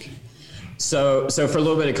music. So for a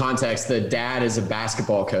little bit of context, the dad is a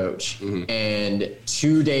basketball coach, and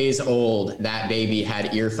 2 days old, that baby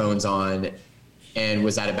had earphones on and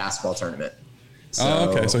was at a basketball tournament. So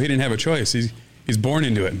okay. So he didn't have a choice. He's born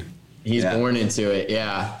into it. He's born into it.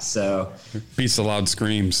 Yeah. So Beats the loud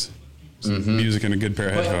screams. Some music and a good pair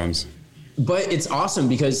of headphones. But it's awesome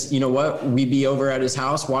because you know what? We'd be over at his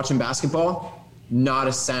house watching basketball. Not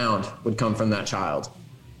a sound would come from that child.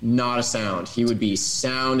 Not a sound. He would be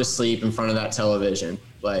sound asleep in front of that television.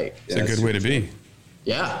 Like It's a good way to be.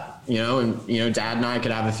 Yeah. Dad and I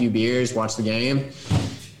could have a few beers, watch the game.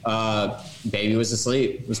 Baby was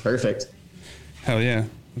asleep. It was perfect. Hell yeah.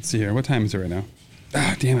 Let's see here. What time is it right now?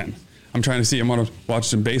 Ah, damn it. I'm trying to see. I want to watch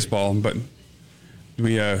some baseball, but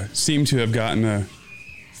we seem to have gotten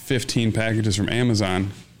 15 packages from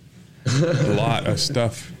Amazon. A lot of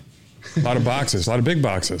stuff. A lot of boxes. A lot of big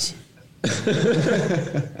boxes.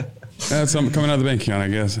 That's something coming out of the bank account, I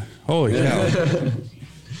guess. Holy cow.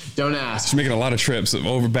 Don't ask. She's making a lot of trips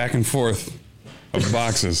over back and forth of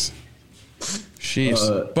boxes.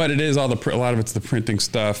 Jeez. But it is a lot of it's the printing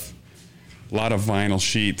stuff. A lot of vinyl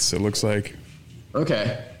sheets, it looks like.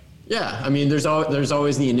 Okay. Yeah. I mean, there's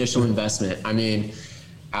always the initial investment. I mean,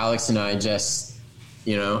 Alex and I just,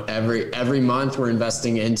 every month we're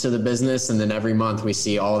investing into the business, and then every month we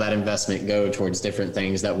see all that investment go towards different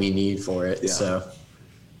things that we need for it. Yeah. So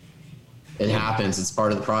it happens. It's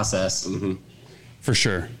part of the process. Mm-hmm. For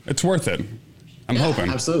sure. It's worth it. I'm hoping.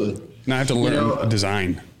 Absolutely. Now I have to learn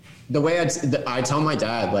design. The way I tell my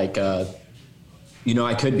dad, like,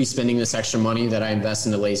 I could be spending this extra money that I invest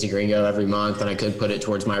into Lazy Gringo every month, and I could put it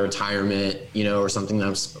towards my retirement, or something that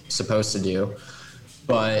I'm supposed to do.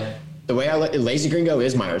 But the way Lazy Gringo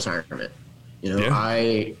is my retirement.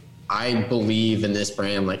 Yeah. I believe in this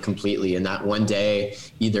brand like completely, and that one day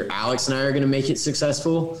either Alex and I are going to make it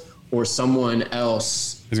successful, or someone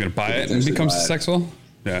else is going to buy it and become successful.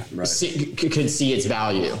 Yeah, right. Could see its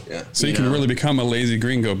value. Yeah. So you can really become a Lazy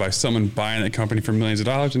Gringo by someone buying that company for millions of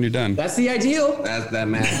dollars, and you're done. That's the ideal. That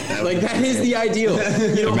math. That is the ideal.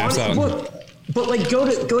 But like, go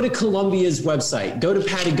to Columbia's website, go to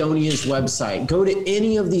Patagonia's website, go to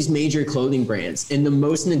any of these major clothing brands, and the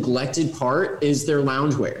most neglected part is their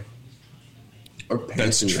loungewear.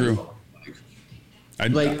 That's true. I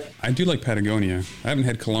do like Patagonia. I haven't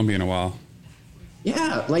had Columbia in a while.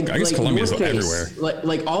 Yeah, I guess Columbia's everywhere.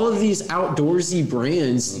 Like all of these outdoorsy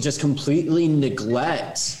brands just completely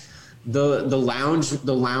neglect the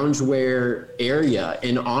loungewear area,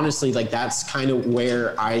 and honestly, like that's kind of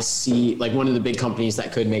where I see like one of the big companies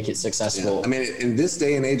that could make it successful. Yeah. I mean, in this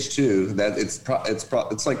day and age too, that it's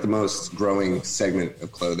like the most growing segment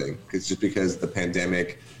of clothing. It's just because the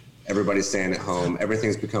pandemic, everybody's staying at home,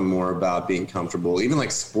 everything's become more about being comfortable. Even like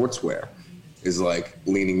sportswear is like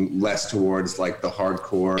leaning less towards like the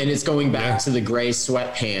hardcore, and it's going back to the gray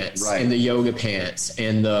sweatpants and the yoga pants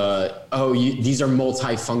and these are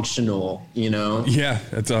multifunctional, Yeah,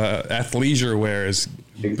 it's athleisure wear is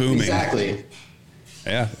booming. Exactly.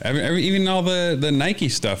 Yeah, even all the Nike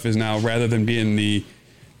stuff is now, rather than being the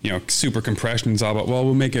super compression, it's all about, well,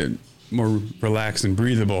 we'll make it more relaxed and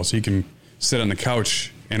breathable so you can sit on the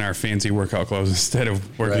couch in our fancy workout clothes instead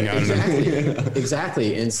of working out.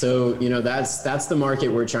 Exactly. And so, that's the market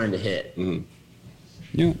we're trying to hit.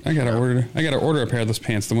 Mm-hmm. I gotta order a pair of those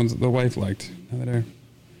pants, the ones that the wife liked. I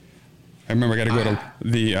remember I gotta go to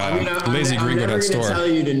the LazyGringo store. I'm never gonna tell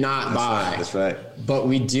you to not buy. That's right. But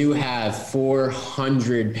we do have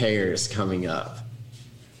 400 pairs coming up.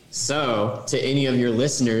 So, to any of your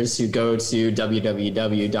listeners who go to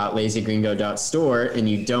www.lazygringo.store and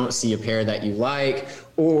you don't see a pair that you like,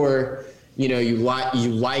 or you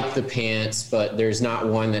like the pants, but there's not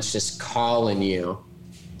one that's just calling you,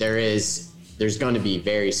 there's going to be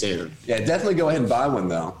very soon. Yeah, definitely go ahead and buy one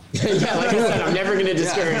though. Yeah, like I said, I'm never going to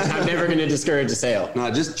discourage. I'm never going to discourage a sale.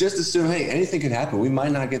 No, just assume, hey, anything could happen. We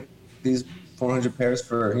might not get these 400 pairs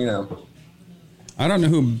for I don't know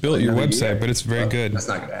who built your website, but it's very good. That's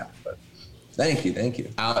not going to happen. But thank you.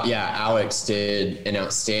 Alex did an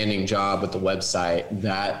outstanding job with the website.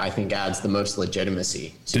 That I think adds the most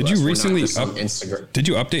legitimacy to Did us. you recently Instagram? Did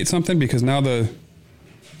you update something? Because now the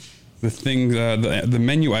thing, the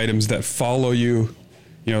menu items that follow you,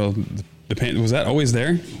 the paint, was that always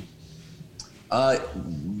there?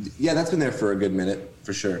 Yeah, that's been there for a good minute,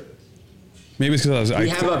 for sure. Maybe it's because we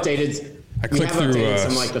have updated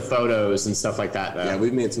some like the photos and stuff like that, though. Yeah,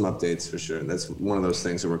 we've made some updates for sure. That's one of those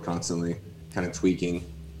things that we're constantly kind of tweaking.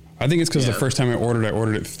 I think it's because the first time I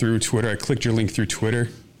ordered it through Twitter. I clicked your link through Twitter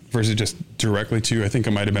versus just directly to you. I think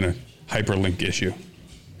it might have been a hyperlink issue.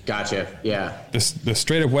 Gotcha. Yeah. The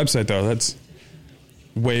straight up website though, that's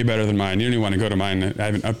way better than mine. You don't even want to go to mine. I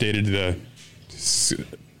haven't updated the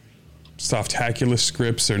Softaculous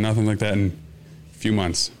scripts or nothing like that in a few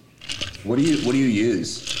months. What do you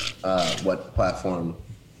use? What platform?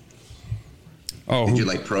 Oh, did you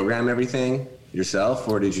like program everything yourself,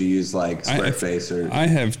 or did you use like Squarespace? I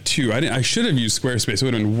have two. I should have used Squarespace. It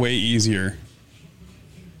would have been way easier.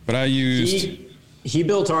 But I used. He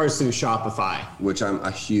built ours through Shopify, which I'm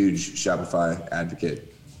a huge Shopify advocate.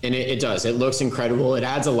 And it does. It looks incredible. It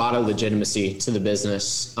adds a lot of legitimacy to the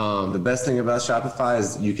business. The best thing about Shopify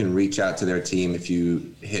is you can reach out to their team if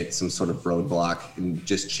you hit some sort of roadblock and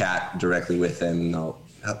just chat directly with them, and they'll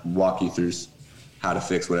walk you through how to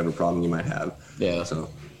fix whatever problem you might have. Yeah. So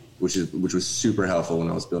which was super helpful when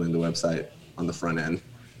I was building the website on the front end.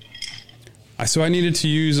 So I needed to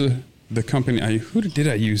use the company. Who did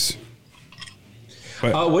I use?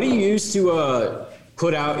 What do you use to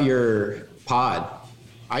put out your pod?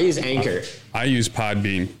 I use Anchor. I use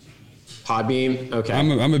Podbean. Podbean? Okay.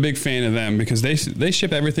 I'm a big fan of them because they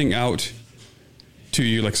ship everything out to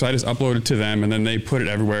you. Like, so I just upload it to them and then they put it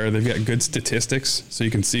everywhere. They've got good statistics so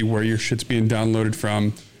you can see where your shit's being downloaded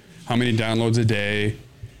from, how many downloads a day.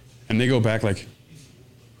 And they go back like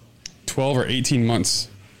 12 or 18 months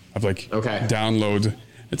of downloads.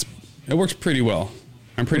 It works pretty well.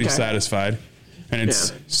 I'm pretty satisfied. And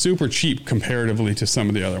it's super cheap comparatively to some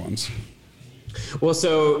of the other ones. Well,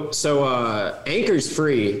 so Anchor's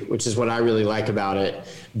free, which is what I really like about it.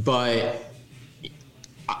 But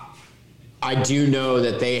I do know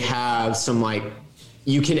that they have some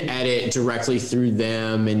you can edit directly through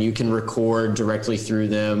them and you can record directly through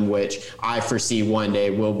them, which I foresee one day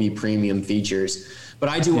will be premium features. But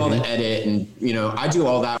I do all the edit and, I do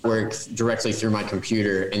all that work directly through my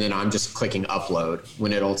computer, and then I'm just clicking upload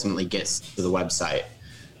when it ultimately gets to the website.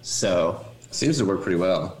 So seems to work pretty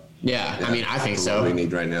well. Yeah, I mean, I think so. What we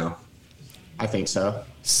need right now. I think so.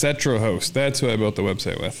 CetroHost, that's who I built the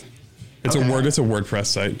website with. It's it's a WordPress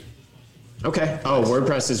site. Okay. Oh,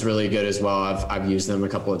 WordPress is really good as well. I've used them a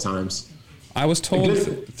couple of times. I was told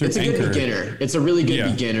through it's a Anchor. Good beginner. It's a really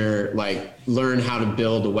good beginner, learn how to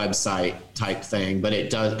build a website type thing, but it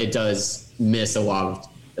does miss a lot of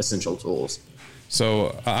essential tools.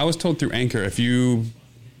 So I was told through Anchor, if you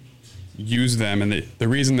use them, and the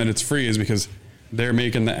reason that it's free is because they're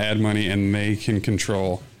making the ad money and they can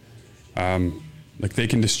control, they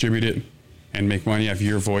can distribute it and make money off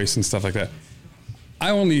your voice and stuff like that. I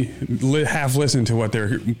only half listened to what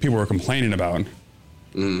people were complaining about.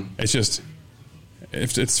 It's just,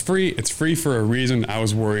 if it's free for a reason. I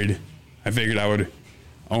was worried. I figured I would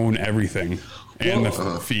own everything and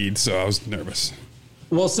the feed, so I was nervous.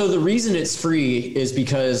 Well, so the reason it's free is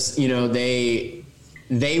because,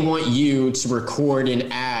 they want you to record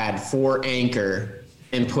an ad for Anchor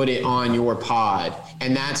and put it on your pod.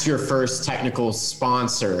 And that's your first technical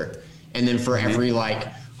sponsor. And then for every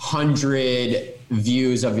 100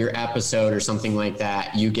 views of your episode or something like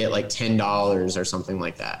that, you get $10 or something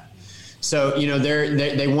like that. So,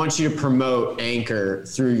 they want you to promote Anchor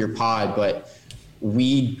through your pod, but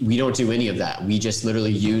we don't do any of that. We just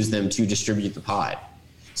literally use them to distribute the pod.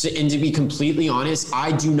 So, and to be completely honest,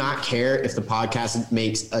 I do not care if the podcast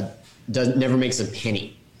never makes a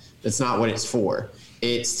penny. That's not what it's for.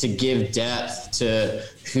 It's to give depth to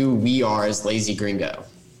who we are as Lazy Gringo.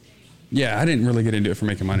 Yeah, I didn't really get into it for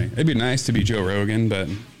making money. It'd be nice to be Joe Rogan, but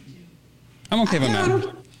I'm okay with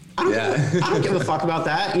that. I don't give a fuck about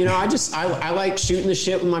that. I like shooting the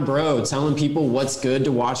shit with my bro, telling people what's good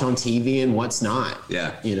to watch on TV and what's not.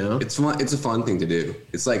 Yeah. It's fun. It's a fun thing to do.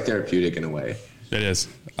 It's therapeutic in a way. It is.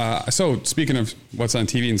 So speaking of what's on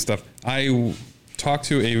TV and stuff, I talked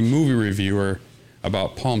to a movie reviewer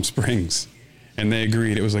about Palm Springs, and they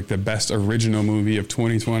agreed it was the best original movie of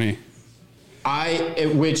 2020.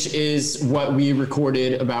 Which is what we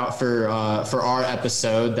recorded about for our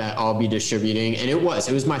episode that I'll be distributing, and it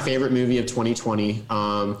was my favorite movie of 2020.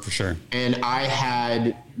 For sure. And I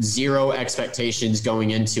had zero expectations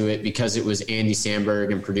going into it because it was Andy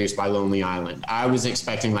Samberg and produced by Lonely Island. I was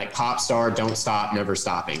expecting Pop Star, Don't Stop, Never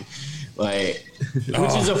Stopping. Which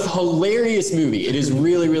is a hilarious movie. It is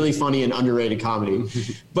really, really funny and underrated comedy.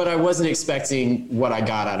 But I wasn't expecting what I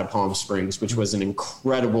got out of Palm Springs, which was an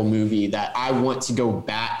incredible movie that I want to go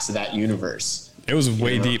back to that universe. It was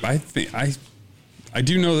way deep. I think I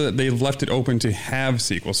do know that they've left it open to have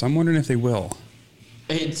sequels. So I'm wondering if they will.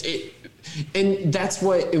 And that's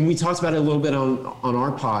and we talked about it a little bit on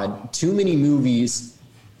our pod. Too many movies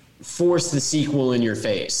force the sequel in your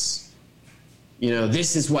face.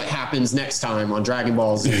 This is what happens next time on Dragon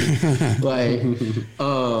Ball Z.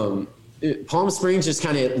 Palm Springs just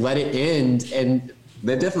kind of let it end, and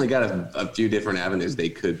they definitely got a few different avenues they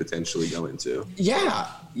could potentially go into. Yeah,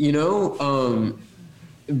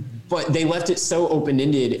 but they left it so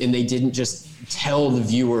open-ended, and they didn't just tell the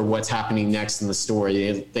viewer what's happening next in the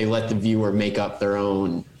story. They let the viewer make up their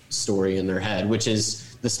own story in their head, which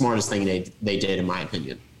is the smartest thing they did, in my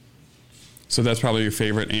opinion. So that's probably your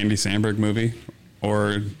favorite Andy Samberg movie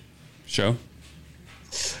or show?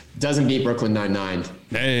 Doesn't beat Brooklyn Nine-Nine.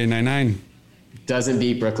 Hey, 99. Doesn't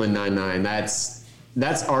beat Brooklyn Nine-Nine. That's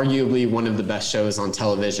arguably one of the best shows on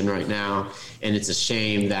television right now, and it's a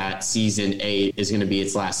shame that season 8 is going to be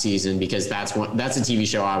its last season because that's a TV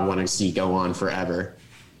show I want to see go on forever.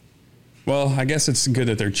 Well, I guess it's good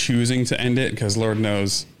that they're choosing to end it because Lord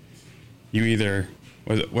knows you either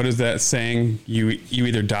what is that saying? You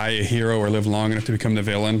either die a hero or live long enough to become the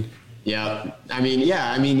villain. Yeah. I mean,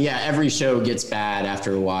 every show gets bad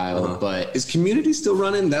after a while, but is Community still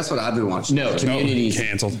running? That's what I've been watching. No, Community's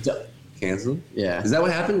canceled. Canceled? Yeah. Is that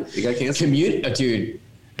what happened? It got canceled? Dude.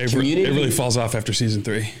 It really falls off after season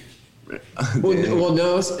 3. Well,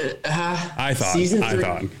 no. I thought. Season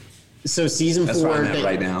 3. So season That's 4,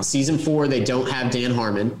 right now. Season 4, they don't have Dan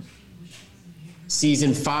Harmon.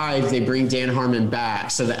 Season 5, they bring Dan Harmon back,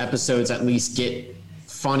 so the episodes at least get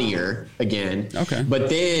funnier again. Okay. But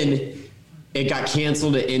then it got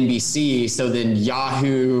canceled at NBC, so then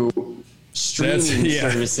Yahoo streaming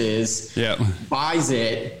services buys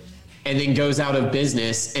it and then goes out of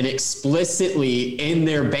business, and explicitly in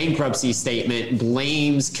their bankruptcy statement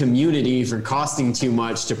blames Community for costing too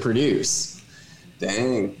much to produce.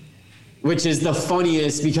 Dang. Which is the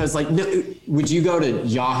funniest, because like, no, would you go to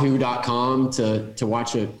yahoo.com to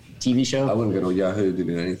watch a TV show? I wouldn't go to Yahoo to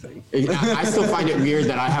do anything. I still find it weird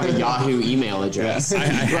that I have a Yahoo email address. I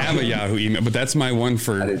have a Yahoo email, but that's my one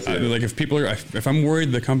for like if I'm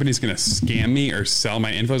worried the company's going to scam me or sell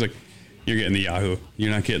my info, it's like, you're getting the Yahoo.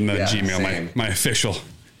 You're not getting the Gmail, my official.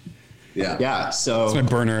 Yeah. Yeah. So it's my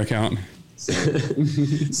burner account.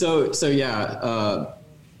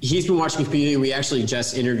 He's been watching Community. We actually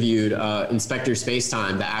just interviewed Inspector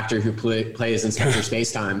Spacetime, the actor who plays Inspector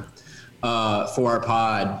Spacetime, for our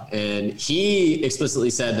pod. And he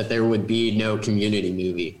explicitly said that there would be no Community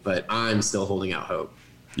movie, but I'm still holding out hope.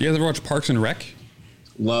 You guys ever watch Parks and Rec?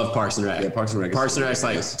 Love Parks and Rec. Yeah, Parks and Rec. Parks and Rec's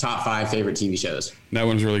like top 5 favorite TV shows. That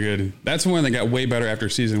one's really good. That's one that got way better after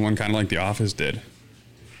season 1, kind of like The Office did.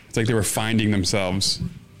 It's like they were finding themselves.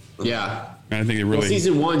 Yeah. And I think it really... Well,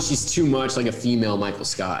 season 1, she's too much like a female Michael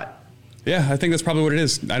Scott. Yeah, I think that's probably what it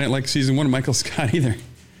is. I didn't like season 1 of Michael Scott either.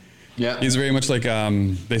 Yeah. He's very much like,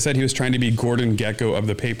 they said he was trying to be Gordon Gekko of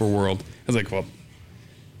the paper world. I was like, well,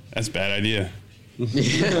 that's a bad idea. What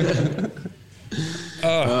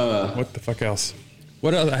the fuck else?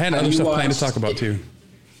 What else? I had other stuff planned to talk about too.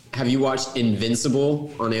 Have you watched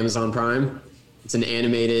Invincible on Amazon Prime? It's an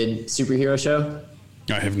animated superhero show.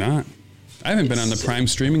 I have not. I haven't been on the Prime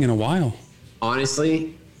streaming in a while.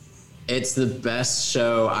 Honestly, it's the best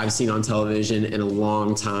show I've seen on television in a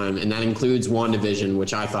long time, and that includes WandaVision,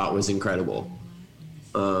 which I thought was incredible.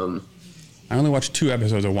 I only watched 2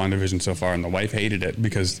 episodes of WandaVision so far, and the wife hated it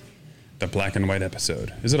because the black and white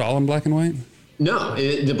episode. Is it all in black and white? No,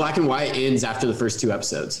 the black and white ends after the first 2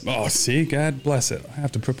 episodes. Oh, see? God bless it. I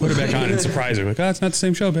have to put it back on and surprise her. Like, oh, it's not the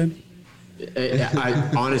same show, babe.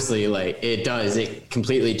 I honestly, like, it does. It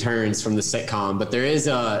completely turns from the sitcom, but there is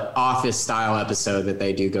a Office style episode that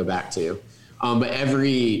they do go back to. But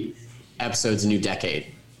every episode's a new decade.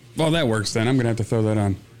 Well, that works then. I'm going to have to throw that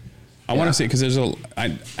on. I want to see it because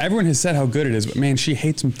everyone has said how good it is, but man, she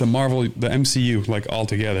hates the MCU, like,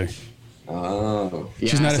 altogether. Oh.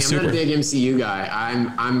 Yeah, I'm not a big MCU guy.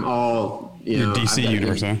 I'm all, You're DC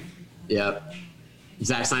universe, huh? Yep.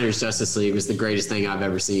 Zack Snyder's Justice League was the greatest thing I've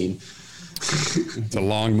ever seen. It's a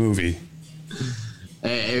long movie.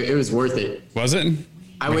 It was worth it. Was it?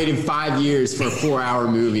 I waited 5 years for a 4-hour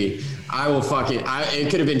movie. It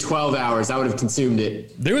could have been 12 hours. I would have consumed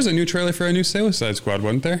it. There was a new trailer for a new Suicide Squad,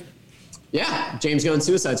 wasn't there? Yeah, James Gunn's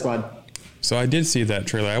Suicide Squad. So I did see that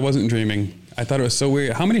trailer. I wasn't dreaming. I thought it was so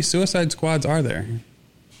weird. How many Suicide Squads are there?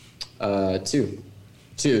 2.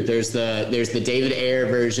 There's the David Ayer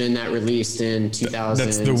version that released in 2017.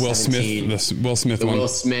 That's the Will Smith one. Will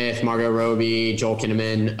Smith, Margot Robbie, Joel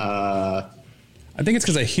Kinnaman. I think it's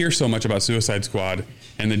because I hear so much about Suicide Squad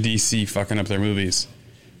and the DC fucking up their movies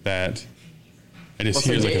that I just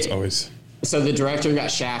hear like it's always... So the director got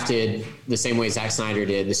shafted the same way Zack Snyder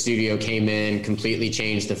did. The studio came in, completely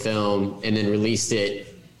changed the film, and then released it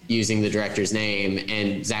using the director's name.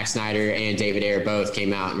 And Zack Snyder and David Ayer both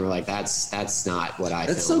came out and were like, "That's not what I."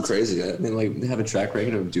 That's filmed. so crazy. I mean, like, they have a track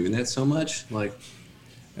record of doing that so much. Like,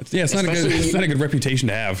 it's not a good reputation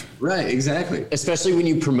to have. Right, exactly. Especially when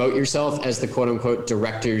you promote yourself as the quote unquote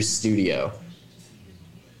director's studio.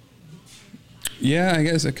 Yeah, I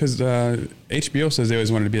guess because HBO says they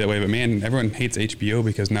always wanted to be that way, but man, everyone hates HBO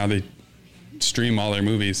because now they stream all their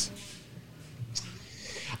movies.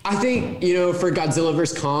 I think, for Godzilla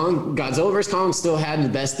vs. Kong still had the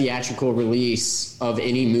best theatrical release of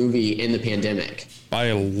any movie in the pandemic. By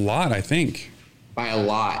a lot, I think. By a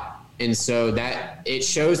lot. And so that it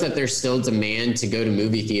shows that there's still demand to go to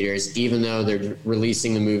movie theaters, even though they're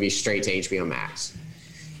releasing the movie straight to HBO Max.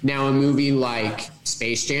 Now, a movie like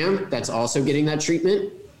Space Jam, that's also getting that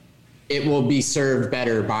treatment, it will be served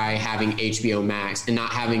better by having HBO Max and not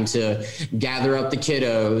having to gather up the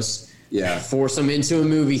kiddos, force them into a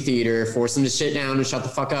movie theater, force them to sit down and shut the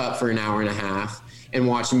fuck up for an hour and a half, and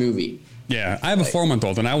watch a movie. Yeah, I have a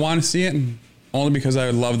 4-month-old, and I want to see it only because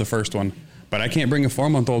I love the first one. But I can't bring a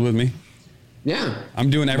 4-month-old with me. Yeah. I'm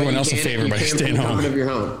doing everyone else a favor by staying home. Of your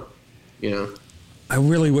home, you know. I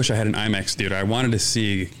really wish I had an IMAX theater. I wanted to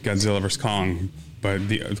see Godzilla vs. Kong, but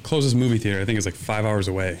the closest movie theater I think is like 5 hours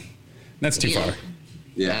away. That's too far.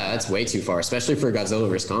 Yeah, that's way too far, especially for Godzilla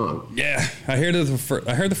vs. Kong. Yeah, I heard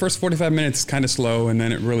the first 45 minutes kind of slow, and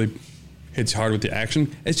then it really hits hard with the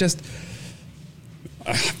action. It's just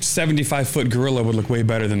a 75-foot gorilla would look way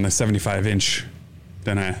better than the 75-inch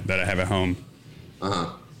that I have at home.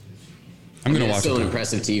 I'm gonna watch it. Still an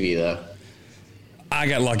impressive TV though. I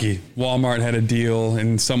got lucky. Walmart had a deal,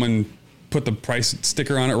 and someone put the price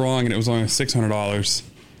sticker on it wrong, and it was only $600.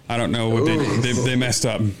 I don't know what they messed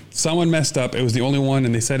up. Someone messed up. It was the only one,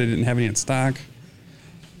 and they said it didn't have any in stock.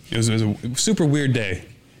 It was a super weird day.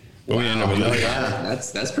 But we ended up with it. Yeah,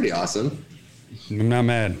 that's pretty awesome. I'm not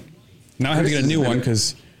mad. Now I have to get a new one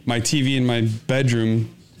because my TV in my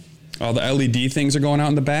bedroom, all the LED things are going out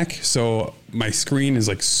in the back, so my screen is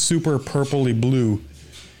like super purpley blue.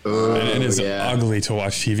 And it is ugly to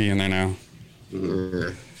watch TV in there now.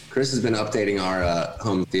 Chris has been updating our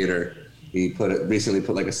home theater. He recently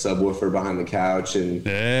put like a subwoofer behind the couch, and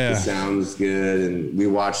it sounds good. And we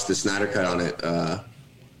watched the Snyder Cut on it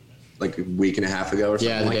like a week and a half ago or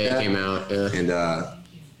something. Yeah, the day it came out. Yeah. And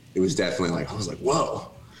it was definitely like, I was like, whoa.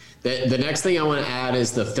 The next thing I want to add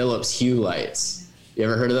is the Philips Hue lights. You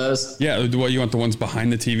ever heard of those? Yeah, well, you want the ones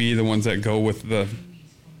behind the TV, the ones that go with the...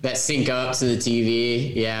 That sync up to the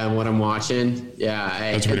TV, yeah, and what I'm watching.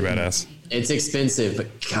 Yeah. That's pretty badass. It's expensive, but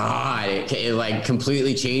God, it like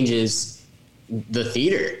completely changes the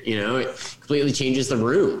theater, you know? It completely changes the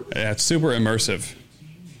room. Yeah, it's super immersive.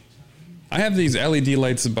 I have these LED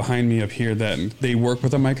lights behind me up here that they work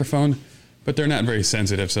with a microphone, but they're not very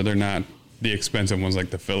sensitive, so they're not the expensive ones like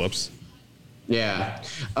the Philips. Yeah.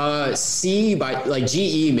 GE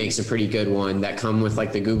makes a pretty good one that come with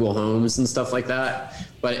like the Google Homes and stuff like that,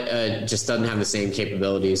 but it just doesn't have the same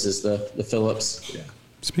capabilities as the Philips. Yeah.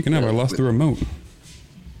 Speaking of, I lost the remote.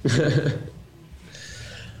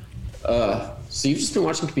 So you've just been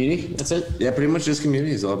watching Community? That's it? Yeah, pretty much just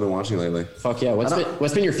Community is all I've been watching lately. Fuck yeah.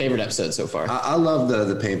 What's been your favorite episode so far? I love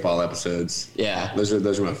the paintball episodes. Yeah. Those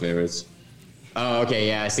are my favorites. Oh, okay.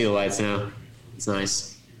 Yeah, I see the lights now. It's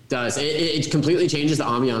nice. It completely changes the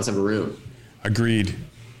ambiance of a room. Agreed.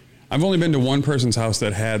 I've only been to one person's house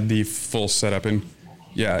that had the full setup, and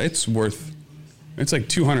yeah, it's like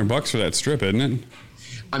 $200 for that strip, isn't it?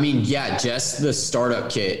 I mean, yeah, just the startup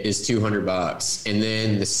kit is $200, and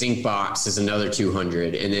then the sync box is another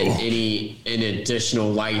 $200, and then any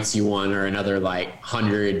additional lights you want are another like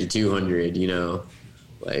 $100 to $200. You know,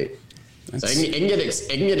 like. So it can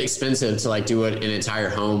get expensive to like do an entire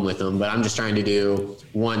home with them, but I'm just trying to do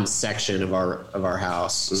one section of our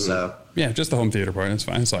house. Mm-hmm. So yeah, just the home theater part. That's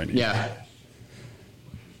fine. That's all I need. Yeah.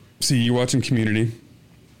 See, you're watching Community.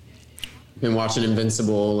 Been watching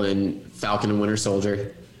Invincible and Falcon and Winter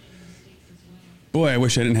Soldier. Boy, I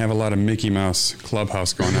wish I didn't have a lot of Mickey Mouse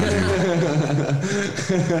Clubhouse going on here.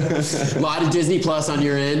 A lot of Disney Plus on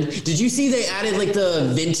your end. Did you see they added like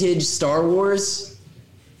the vintage Star Wars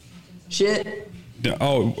shit?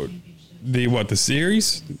 Oh, the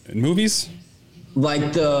series? Movies?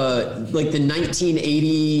 Like the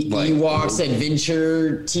 1980 Ewoks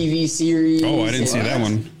Adventure TV series. Oh, I didn't see that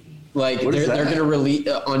one. Like they're gonna release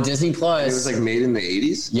on Disney Plus. It was like made in the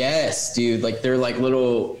 80s? Yes, dude. Like they're like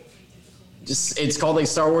little. It's called like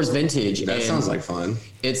Star Wars Vintage. That sounds like fun.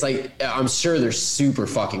 It's like I'm sure they're super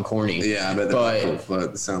fucking corny. Yeah, I bet they're cool,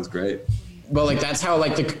 but it sounds great. But like that's how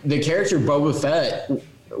like the character Boba Fett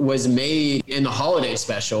was made in the holiday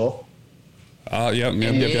special. Yep. And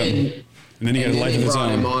then he had a life of his own.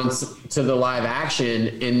 Him on to the live action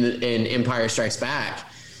in Empire Strikes Back.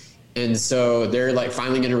 And so they're like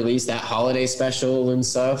finally going to release that holiday special and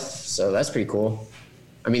stuff. So that's pretty cool.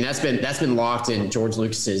 I mean, that's been locked in George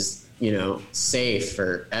Lucas's, safe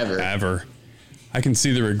forever. I can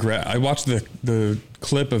see the regret. I watched the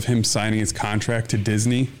clip of him signing his contract to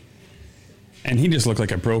Disney, and he just looked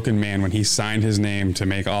like a broken man when he signed his name to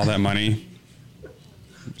make all that money.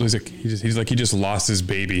 He just lost his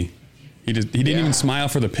baby. He didn't even smile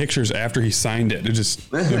for the pictures after he signed it. It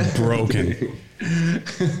just looked broken.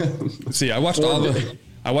 See, I watched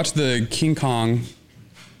the King Kong.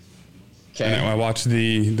 Okay. And I watched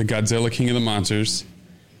the Godzilla King of the Monsters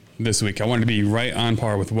this week. I wanted to be right on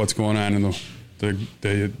par with what's going on in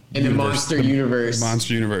the monster universe.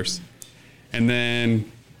 Monster universe. And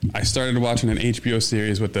then I started watching an HBO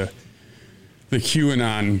series with the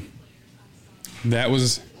QAnon. That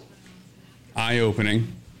was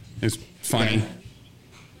eye-opening. It's funny.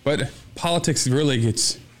 But politics really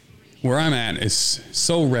gets, where I'm at is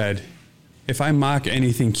so red. If I mock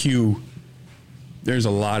anything Q, there's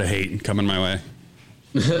a lot of hate coming my way.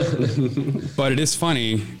 But it is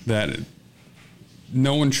funny that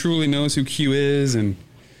no one truly knows who Q is, and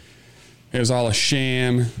it was all a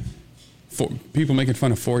sham. People making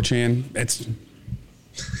fun of 4chan.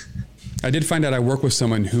 I did find out I work with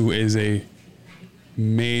someone who is a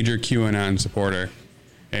major QAnon supporter,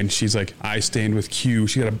 and she's like, I stand with Q.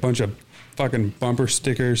 She got a bunch of fucking bumper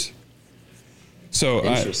stickers. So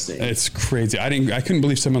it's crazy. I couldn't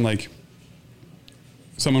believe someone with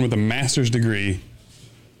a master's degree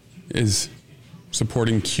is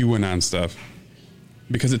supporting QAnon stuff,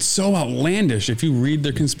 because it's so outlandish if you read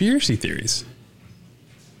their conspiracy theories.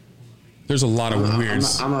 There's a lot of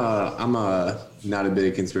weirds. I'm not a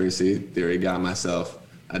big conspiracy theory guy myself.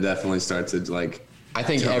 I definitely start to I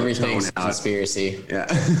think everything's conspiracy. Yeah.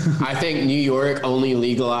 I think New York only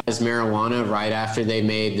legalized marijuana right after they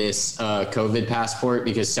made this COVID passport,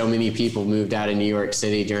 because so many people moved out of New York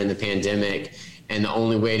City during the pandemic, and the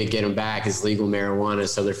only way to get them back is legal marijuana.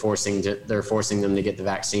 So they're forcing them to get the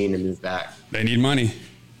vaccine and move back. They need money.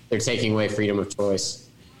 They're taking away freedom of choice.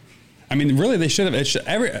 I mean, really, they should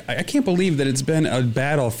have. I can't believe that it's been a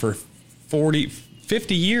battle for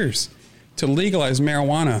 50 years to legalize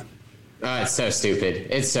marijuana. It's so stupid.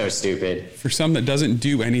 It's so stupid. For some that doesn't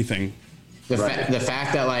do anything. The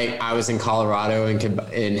fact that I was in Colorado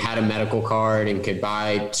and had a medical card and could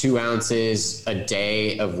buy 2 ounces a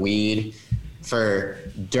day of weed for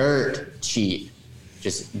dirt cheap,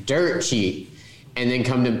 just dirt cheap, and then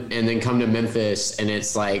come to Memphis and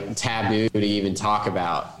it's taboo to even talk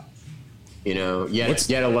about.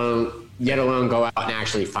 Yet alone go out and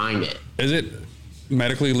actually find it. Is it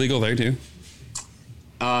medically legal there too?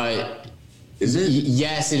 Is it?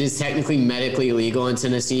 Yes, it is technically medically legal in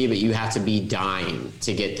Tennessee, but you have to be dying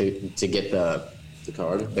to get the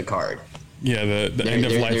card. The card. Yeah, the end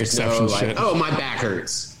of life exception shit. Oh, my back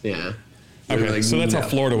hurts. Yeah. Okay, so that's how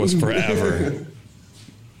Florida was forever.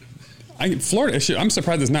 Florida. I'm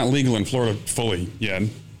surprised it's not legal in Florida fully yet.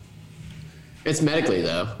 It's medically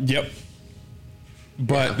though. Yep.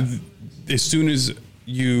 But as soon as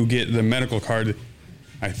you get the medical card,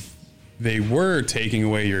 they were taking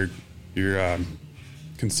away your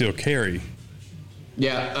concealed carry.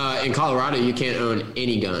 Yeah, in Colorado, you can't own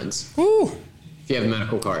any guns. Woo! If you have a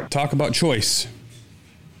medical card. Talk about choice.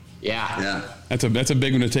 Yeah. That's a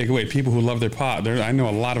big one to take away. People who love their pot. I know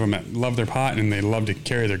a lot of them that love their pot and they love to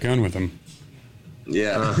carry their gun with them.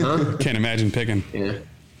 Yeah. Uh-huh. Can't imagine picking. Yeah.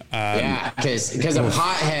 Because a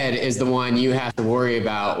pothead is the one you have to worry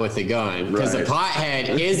about with the gun. Because the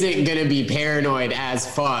pothead isn't going to be paranoid as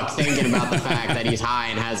fuck thinking about the fact that he's high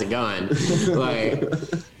and has a gun.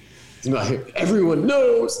 Everyone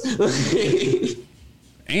knows.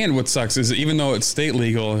 And what sucks is even though it's state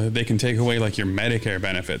legal, they can take away your Medicare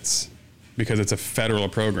benefits because it's a federal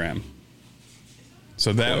program.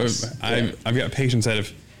 So I've got patients that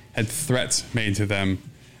have had threats made to them,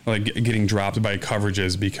 getting dropped by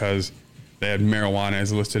coverages because they had marijuana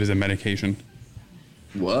as listed as a medication.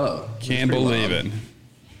 Whoa. Can't believe it.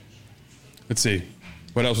 Let's see.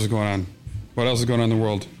 What else is going on? What else is going on in the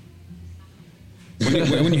world?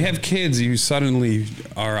 When you have kids, you suddenly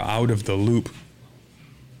are out of the loop.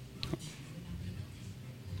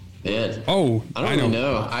 Man. Oh, I don't really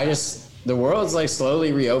know. The world's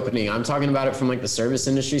slowly reopening. I'm talking about it from the service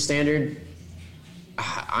industry standard.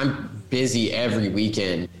 I'm busy every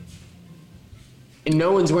weekend. And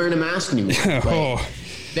no one's wearing a mask anymore.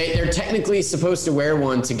 They're technically supposed to wear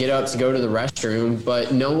one to get up to go to the restroom,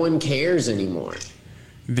 but no one cares anymore.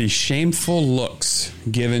 The shameful looks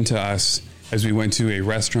given to us as we went to a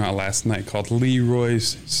restaurant last night called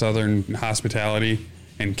Leroy's Southern Hospitality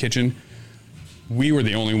and Kitchen. We were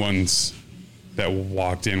the only ones that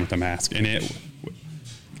walked in with a mask, and it,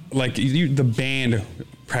 the band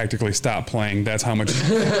practically stopped playing. That's how much.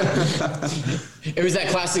 It was that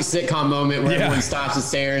classic sitcom moment where everyone stops and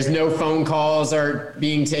stares. No phone calls are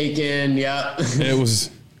being taken. Yeah.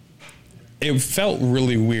 It felt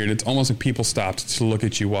really weird. It's almost like people stopped to look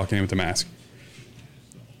at you walking in with a mask.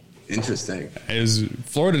 Interesting.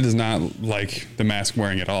 Florida does not like the mask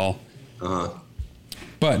wearing at all.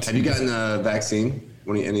 But have you gotten a vaccine?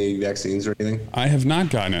 Any vaccines or anything? I have not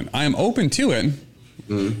gotten it. I am open to it,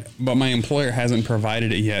 but my employer hasn't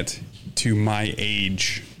provided it yet to my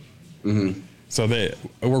age. Mm-hmm. So I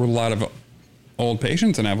work with a lot of old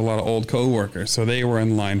patients and I have a lot of old coworkers, so they were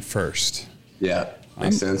in line first. Yeah,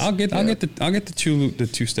 makes sense. I'll get the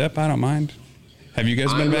two-step. I don't mind. Have you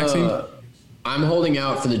guys been vaccinated? I'm holding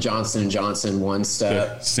out for the Johnson & Johnson one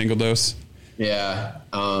step. The single dose? Yeah.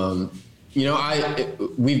 You know,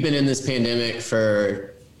 we've been in this pandemic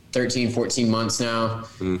for 13, 14 months now.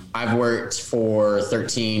 I've worked for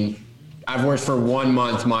 1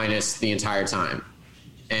 month minus the entire time,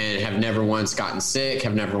 and have never once gotten sick,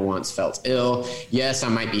 have never once felt ill. Yes, I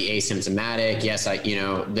might be asymptomatic. Yes,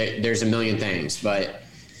 there's a million things, but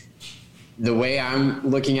the way I'm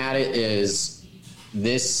looking at it is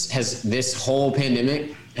this whole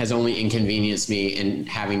pandemic has only inconvenienced me in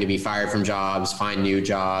having to be fired from jobs, find new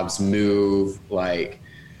jobs, move,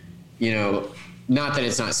 not that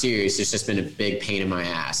it's not serious. It's just been a big pain in my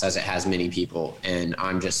ass, as it has many people. And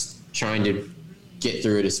I'm just trying to get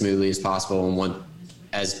through it as smoothly as possible and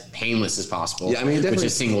as painless as possible. Yeah, I mean, which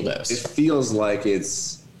is single dose. It feels like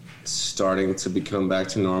it's starting to become back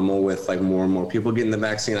to normal with like more and more people getting the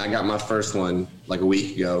vaccine. I got my first one like a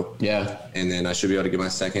week ago. Yeah. And then I should be able to get my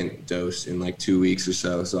second dose in like 2 weeks or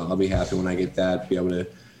so. So I'll be happy when I get that, be able to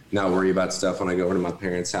not worry about stuff when I go over to my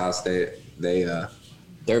parents' house. They're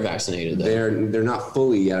vaccinated though. They're not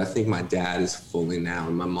fully yet. I think my dad is fully now,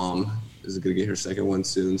 and my mom is going to get her second one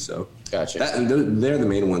soon. So gotcha. They're the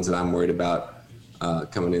main ones that I'm worried about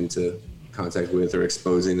coming into contact with or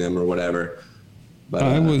exposing them or whatever. But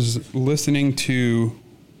I was listening to,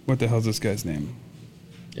 what the hell's this guy's name?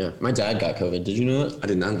 Yeah, my dad got COVID. Did you know that? I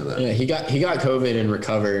did not know that. Yeah, he got COVID and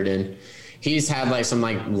recovered, and he's had like some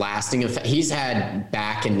like lasting effect. He's had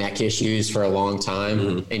back and neck issues for a long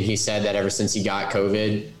time, and he said that ever since he got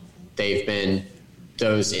COVID, they've been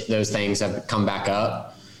those things have come back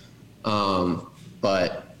up.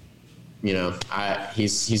 But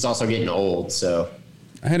he's also getting old, so.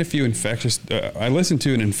 I had a few I listened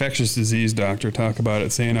to an infectious disease doctor talk about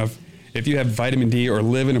it, saying if you have vitamin D or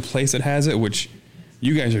live in a place that has it, which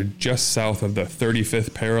you guys are just south of the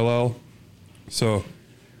 35th parallel, so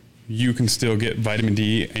you can still get vitamin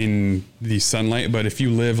D in the sunlight. But if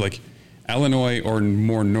you live like Illinois or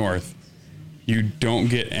more north, you don't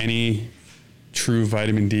get any true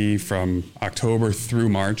vitamin D from October through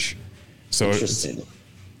March. So interesting.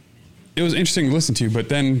 It was interesting to listen to, but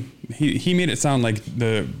then he made it sound like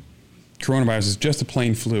the coronavirus is just a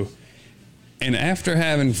plain flu. And after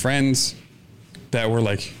having friends that were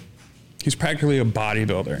like, he's practically a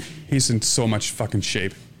bodybuilder. He's in so much fucking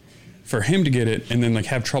shape. For him to get it and then like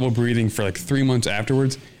have trouble breathing for like 3 months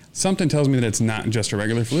afterwards, something tells me that it's not just a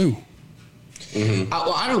regular flu. Mm-hmm.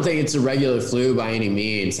 Well, I don't think it's a regular flu by any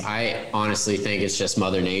means. I honestly think it's just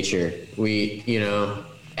Mother Nature.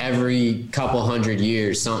 Every couple hundred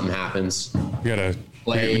years, something happens. We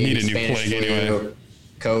need a new plague anyway.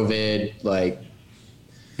 COVID, You're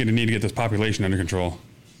gonna need to get this population under control.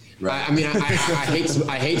 Right.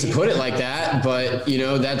 I hate to put it like that, but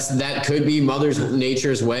that could be Mother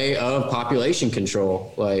Nature's way of population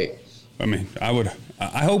control. I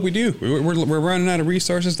hope we do. We're running out of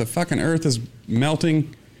resources. The fucking Earth is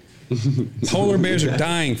melting. Polar bears are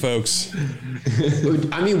dying, folks.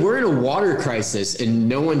 We're in a water crisis and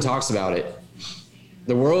no one talks about it.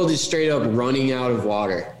 The world is straight up running out of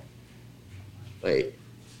water.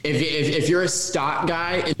 If you're a stock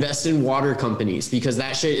guy, invest in water companies, because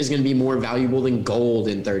that shit is going to be more valuable than gold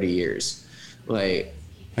in 30 years. I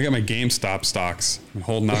got my GameStop stocks. I'm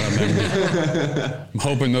holding out on them. I'm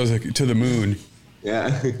hoping those are to the moon.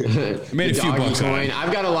 Yeah. I made a few bucks on it.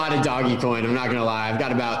 I've got a lot of doggy coin. I'm not going to lie. I've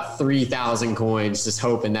got about 3,000 coins, just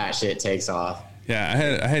hoping that shit takes off.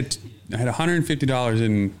 Yeah. I had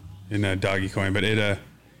 $150 in a doggy coin, but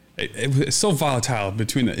it's so volatile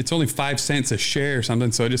it's only 5 cents a share or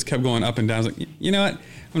something. So it just kept going up and down. I was like, you know what?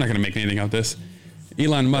 I'm not going to make anything out of this.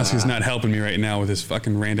 Elon Musk is not helping me right now with his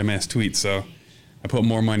fucking random ass tweets. So I put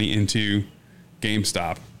more money into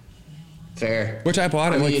GameStop. Fair. Which I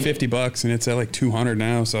bought at like $50 and it's at like 200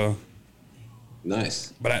 now. So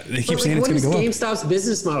nice. But they keep saying it's going to go up. What is GameStop's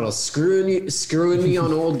business model? Screwing me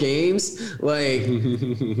on old games?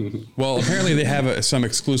 Well, apparently they have some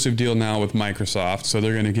exclusive deal now with Microsoft. So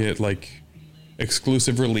they're going to get like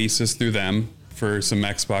exclusive releases through them for some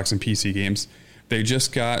Xbox and PC games. They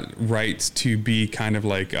just got rights to be kind of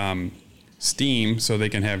like Steam, so they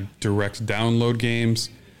can have direct download games.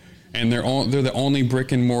 And they're the only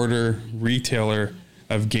brick and mortar retailer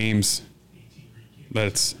of games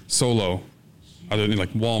that's solo. Other than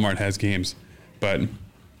like Walmart has games, but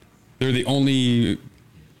they're the only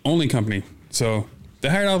company. So they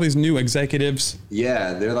hired all these new executives.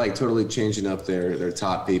 Yeah, they're like totally changing up their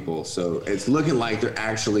top people. So it's looking like they're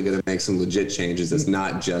actually going to make some legit changes. It's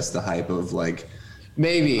not just the hype of like.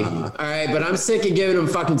 Maybe. All right, but I'm sick of giving them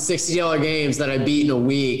fucking $60 games that I beat in a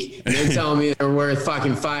week and then telling me they're worth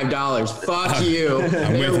fucking $5. Fuck you.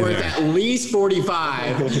 They're worth at least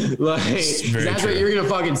 $45. That's what you're going to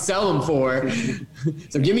fucking sell them for.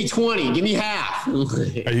 So give me 20. Give me half. Are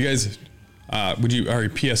you guys Are you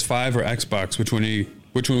PS5 or Xbox? Which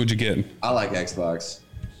one would you get? I like Xbox,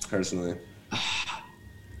 personally.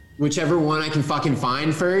 Whichever one I can fucking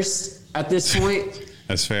find first at this point.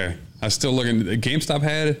 That's fair. I was still looking. GameStop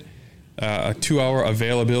had a 2-hour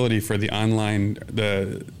availability for the online,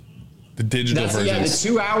 the digital versions. Yeah,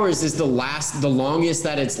 the 2 hours is the longest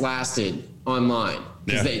that it's lasted online.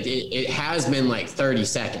 Yeah. It has been like 30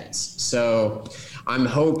 seconds. So I'm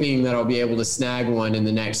hoping that I'll be able to snag one in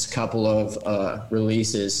the next couple of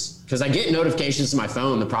releases. Because I get notifications to my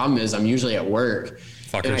phone. The problem is I'm usually at work.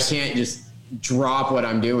 Fuckers. And I can't just drop what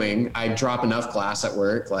I'm doing. I drop enough class at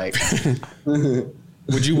work. Like,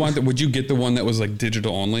 would you get the one that was like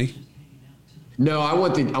digital only? No, I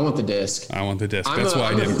want the disc. I want the disc. That's why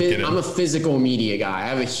I didn't get it. I'm a physical media guy. I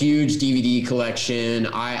have a huge DVD collection.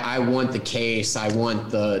 I want the case. I want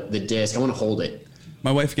the disc. I want to hold it.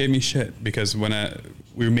 My wife gave me shit because when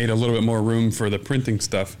we made a little bit more room for the printing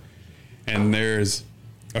stuff, and there's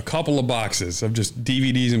a couple of boxes of just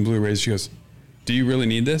DVDs and Blu-rays. She goes, "Do you really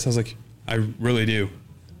need this?" I was like, "I really do."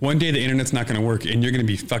 One day the internet's not going to work, and you're going to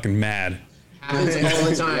be fucking mad. Happens all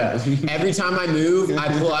the time. Yeah. Every time I move, I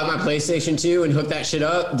pull out my PlayStation 2 and hook that shit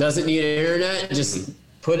up. Doesn't need an internet. Just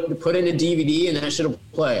put in a DVD and that shit'll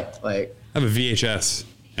play. Like, I have a VHS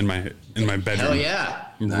in my bedroom. Hell yeah,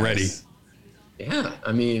 I'm ready. Yeah,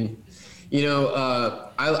 I mean,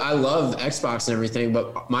 I love Xbox and everything,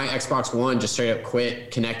 but my Xbox One just straight up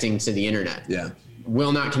quit connecting to the internet. Yeah.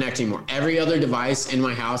 Will not connect anymore. Every other device in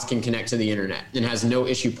my house can connect to the internet and has no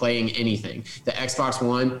issue playing anything. The Xbox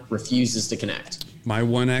One refuses to connect. My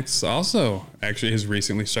One X also actually has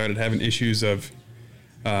recently started having issues of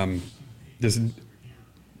just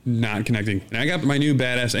not connecting. And I got my new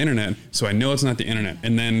badass internet, so I know it's not the internet.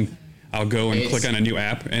 And then I'll go and click on a new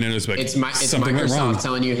app, and it was like it's something went wrong. Microsoft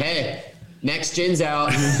telling you, hey, next gen's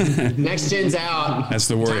out. Next gen's out. That's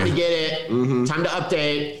the word. Time to get it. Mm-hmm. Time to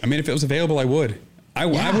update. I mean, if it was available, I would. I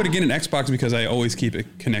would get an Xbox because I always keep it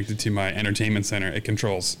connected to my entertainment center. It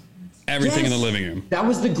controls everything in the living room. That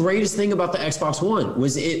was the greatest thing about the Xbox One,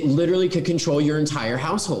 was it literally could control your entire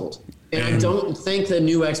household. And I don't think the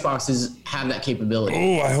new Xboxes have that capability.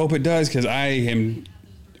 Oh, I hope it does, because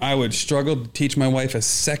I would struggle to teach my wife a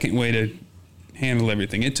second way to handle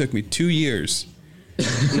everything. It took me 2 years.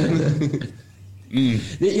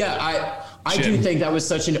 Yeah, I do think that was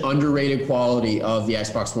such an underrated quality of the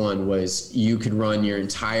Xbox One, was you could run your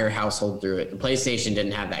entire household through it. The PlayStation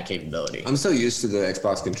didn't have that capability. I'm so used to the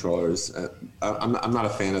Xbox controllers. I'm not a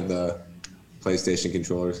fan of the PlayStation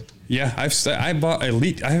controllers. Yeah, I bought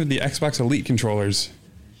Elite. I have the Xbox Elite controllers.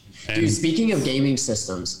 Dude, speaking of gaming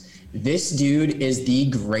systems, this dude is the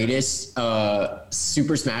greatest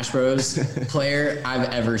Super Smash Bros. Player I've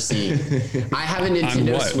ever seen. I have a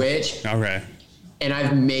Nintendo Switch. Okay. And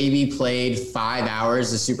I've maybe played 5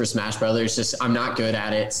 hours of Super Smash Brothers. Just, I'm not good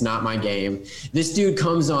at it. It's not my game. This dude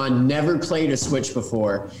comes on, never played a Switch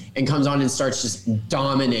before, and comes on and starts just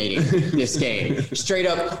dominating this game. Straight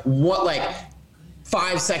up,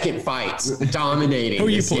 5-second fights, dominating. Who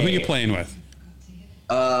are you playing with?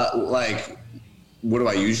 What do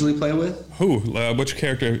I usually play with? Who? Which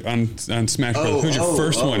character on Smash Bros? Who's your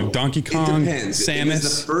first one? Donkey Kong? It depends. Samus?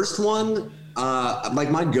 The first one,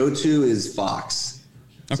 my go-to is Fox.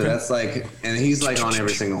 So that's and he's on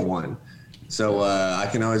every single one. So I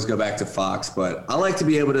can always go back to Fox, but I like to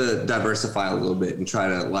be able to diversify a little bit and try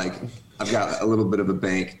to I've got a little bit of a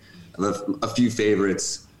bank of a few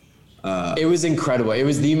favorites. It was incredible. It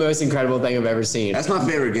was the most incredible thing I've ever seen. That's my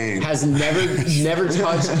favorite game. Has never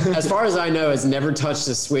touched, as far as I know, has never touched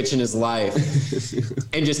a Switch in his life,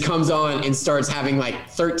 and just comes on and starts having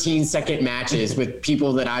 13-second matches with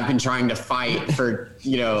people that I've been trying to fight for.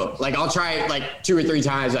 I'll try it 2 or 3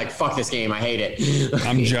 times. Fuck this game, I hate it.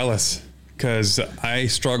 I'm jealous because I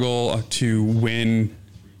struggle to win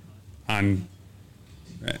on.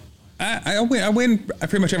 I win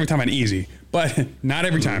pretty much every time on easy, but not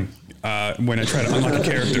every time. When I try to unlock a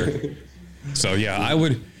character. So yeah, I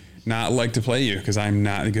would not like to play you because I'm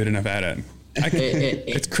not good enough at it.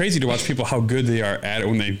 It's crazy to watch people how good they are at it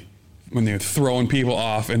when they're throwing people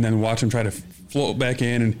off, and then watch them try to float back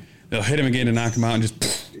in, and they'll hit them again to knock them out, and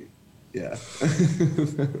just. Yeah.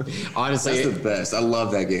 Honestly, that's the best. I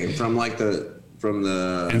love that game. From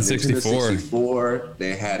the N64. 64,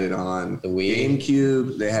 they had it on the Wii.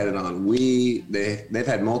 GameCube. They had it on Wii. They've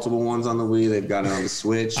had multiple ones on the Wii. They've got it on the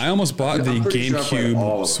Switch. I almost bought the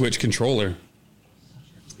GameCube Switch controller.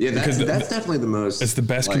 Yeah, that's definitely the most. It's the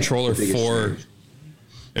best controller for.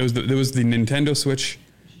 It was the Nintendo Switch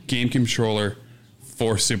GameCube controller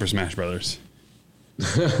for Super Smash Brothers,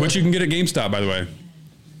 which you can get at GameStop, by the way.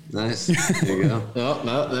 Nice. There you go. Oh,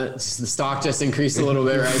 no, the stock just increased a little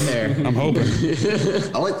bit right there. I'm hoping.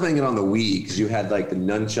 I like playing it on the Wii because you had like the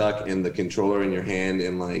nunchuck and the controller in your hand,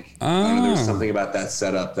 and like I don't know, there was something about that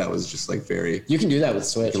setup that was just like very. You can do that with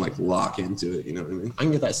Switch. You can like lock into it. You know what I mean? I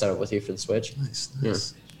can get that set up with you for the Switch. Nice. Yeah.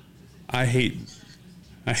 I hate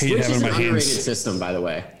Switch having is my an underrated hands. system, by the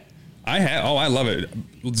way. I love it.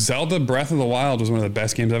 Zelda Breath of the Wild was one of the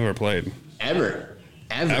best games I've ever played. Ever.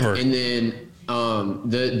 And then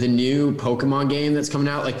the new Pokemon game that's coming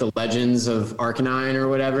out, like the Legends of Arcanine or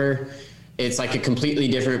whatever, it's like a completely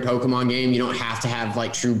different Pokemon game. You don't have to have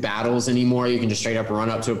like true battles anymore. You can just straight up run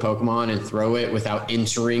up to a Pokemon and throw it without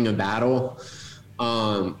entering a battle.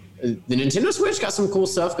 The Nintendo Switch got some cool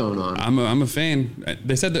stuff going on. I'm a fan.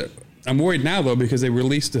 They said that I'm worried now though because they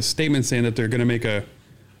released a statement saying that they're going to make a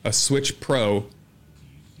Switch Pro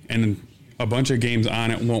and a bunch of games on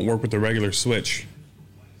it won't work with the regular Switch.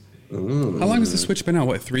 Ooh. How long has the Switch been out?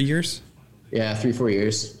 What, 3 years? Yeah, 3-4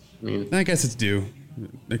 years. I mean, I guess it's due.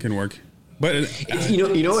 It can work. But you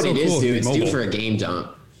know what it is, dude? It's due for a game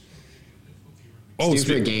dump. It's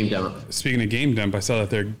due for a game dump. Speaking of game dump, I saw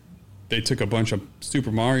that they took a bunch of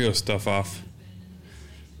Super Mario stuff off.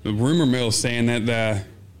 The rumor mill is saying that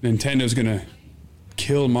Nintendo's gonna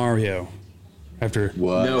kill Mario after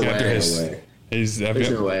what? No after way. There's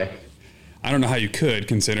no way. I don't know how you could,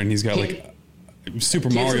 considering he's got like Super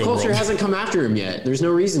Mario Cancel culture World. hasn't come after him yet. There's no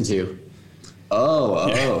reason to.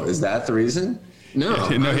 Oh, is that the reason? No,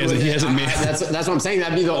 he hasn't made. That's what I'm saying.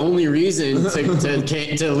 That'd be the only reason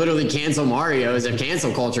to literally cancel Mario is if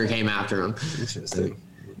cancel culture came after him. Interesting.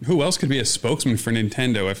 Who else could be a spokesman for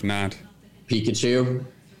Nintendo if not Pikachu?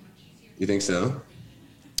 You think so?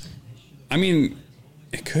 I mean,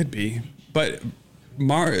 it could be, but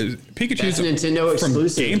Pikachu's That's Nintendo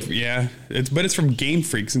exclusive. It's from Game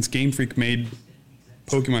Freak since Game Freak made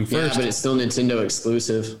Pokemon first. Yeah, but it's still Nintendo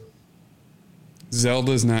exclusive.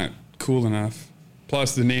 Zelda's not cool enough.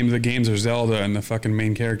 Plus, the name of the games are Zelda, and the fucking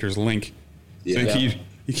main character is Link. Yeah. So you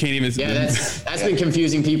can't even. Yeah, that's been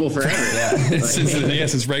confusing people forever. Yeah,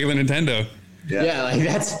 it's regular Nintendo. Yeah, like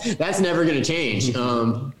that's never gonna change.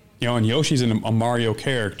 And Yoshi's a Mario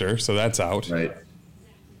character, so that's out. Right.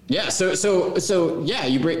 Yeah, so yeah,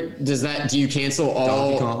 do you cancel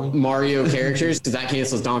all Mario characters? Because that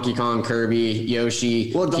cancels Donkey Kong, Kirby,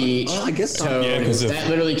 Yoshi, Peach, I guess so. Toad. Yeah, that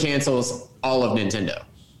literally cancels all of Nintendo.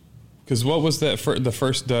 Because what was that for the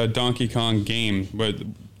first Donkey Kong game? But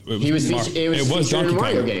it was featured in a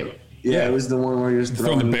Mario game. Yeah, it was the one where you're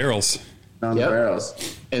throwing the barrels. Down the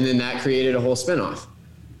barrels. And then that created a whole spinoff.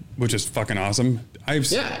 Which is fucking awesome. And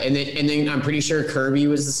then I'm pretty sure Kirby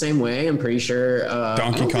was the same way. I'm pretty sure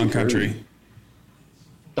Donkey Kong Country.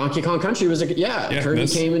 Donkey Kong Country was Kirby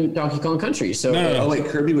came in Donkey Kong Country. So no. Wait,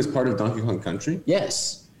 Kirby was part of Donkey Kong Country?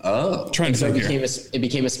 Yes. Oh, it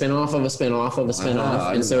became a spinoff of a spinoff of a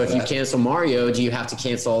spinoff. And so if you cancel Mario, do you have to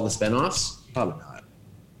cancel all the spinoffs? Probably not.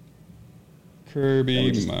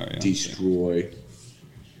 Kirby, Mario. Destroy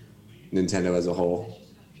Nintendo as a whole.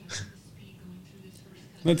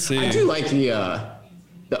 Let's see. I do like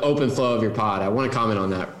the open flow of your pod. I want to comment on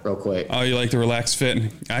that real quick. Oh, you like the relaxed fit?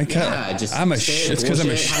 It's because I'm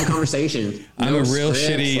have a conversation. I'm a real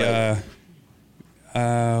shitty.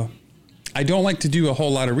 I don't like to do a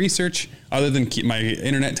whole lot of research other than keep my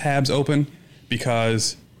internet tabs open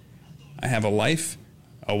because I have a wife,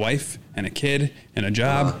 and a kid, and a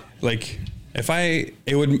job. Like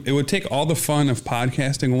it would take all the fun of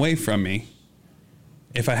podcasting away from me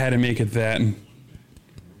if I had to make it that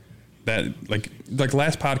like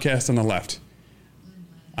last podcast on the left.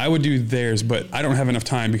 I would do theirs, but I don't have enough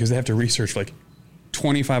time because they have to research like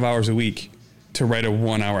 25 hours a week to write a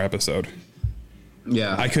 1-hour episode.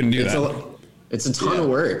 Yeah, I couldn't do that. It's a ton of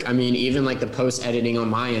work. I mean, even like the post editing on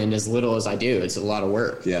my end, as little as I do, it's a lot of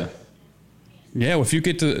work. Yeah. Yeah. Well, if you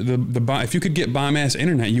get to if you could get bomb ass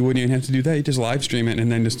internet, you wouldn't even have to do that. You just live stream it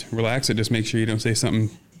and then just relax it. Just make sure you don't say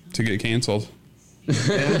something to get canceled.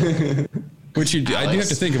 Which I do have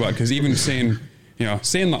to think about because even saying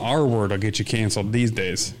the R word will get you canceled these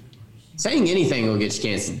days. Saying anything will get you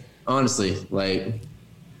canceled. Honestly, like.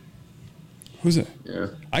 Who's it? Yeah.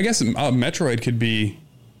 I guess Metroid could be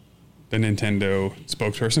the Nintendo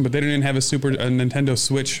spokesperson, but they didn't even have a Nintendo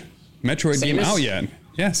Switch Metroid game out yet.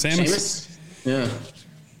 Yeah, Samus. Yeah.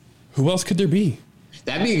 Who else could there be?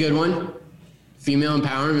 That'd be a good one. Female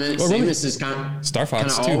empowerment. Well, really? Samus has Star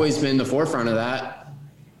Fox kind of always been the forefront of that.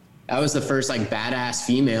 That was the first like badass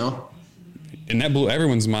female. And that blew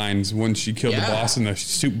everyone's minds when she killed the boss and the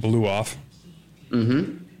suit blew off.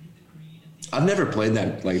 Mm-hmm. I've never played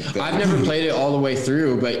that. I've never played it all the way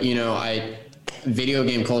through, but video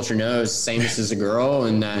game culture knows Samus is a girl,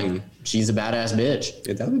 and that she's a badass bitch.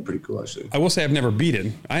 Yeah, that'd be pretty cool, actually. I will say I've never beat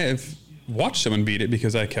it. I have watched someone beat it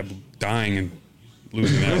because I kept dying and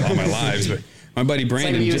losing that all my lives. But my buddy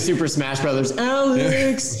Brandon, It's like you Super Smash Brothers,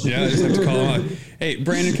 Alex. yeah, I just have to call him out. Hey,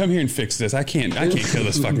 Brandon, come here and fix this. I can't kill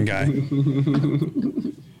this fucking guy.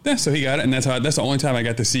 Yeah, so he got it, and that's the only time I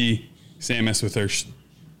got to see Samus with her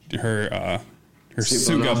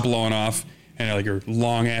suit got blown off, and like her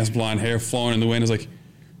long ass blonde hair flowing in the wind. Is like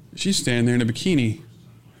she's standing there in a bikini.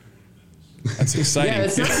 That's exciting. Yeah,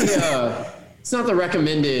 it's not the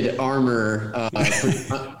recommended armor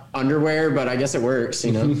for underwear, but I guess it works.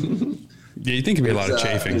 You know. Yeah, you think it'd be a lot of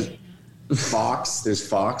chafing. There's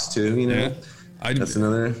Fox too. You know. Yeah. That's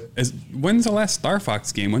another. When's the last Star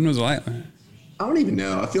Fox game? When was the last? I don't even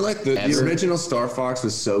know. I feel like the original Star Fox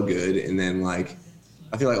was so good, and then like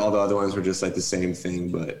I feel like all the other ones were just like the same thing,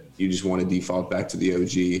 but you just want to default back to the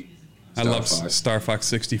OG. I love Star Fox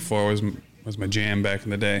 64 was my jam back in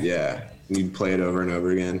the day. Yeah, and you'd play it over and over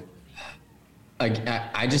again.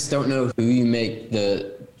 I just don't know who you make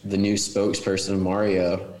the new spokesperson of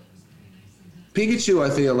Mario. Pikachu, I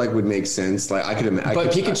feel like would make sense. Like I could imagine, but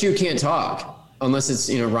Pikachu can't talk unless it's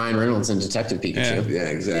Ryan Reynolds and Detective Pikachu. Yeah,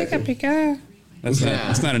 exactly. Pika.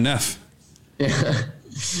 That's not enough. Yeah.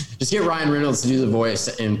 Just get Ryan Reynolds to do the voice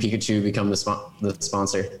and Pikachu become the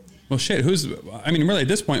sponsor. Well, shit. Really, at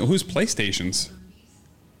this point, who's PlayStation's?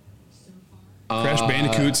 Crash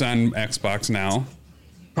Bandicoot's on Xbox now.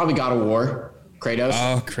 Probably God of War. Kratos.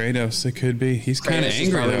 Oh, Kratos. It could be. He's kind of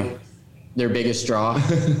angry, though. Their biggest draw.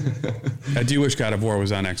 I do wish God of War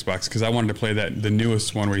was on Xbox because I wanted to play the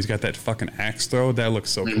newest one where he's got that fucking axe throw. That looks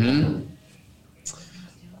so cool.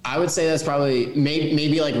 I would say that's probably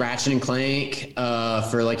maybe like Ratchet and Clank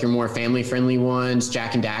for like your more family friendly ones.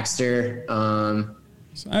 Jak and Daxter.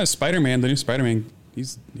 Spider-Man, the new Spider-Man.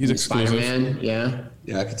 He's exclusive. Spider-Man, yeah.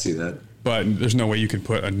 Yeah, I could see that. But there's no way you could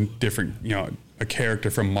put a different, a character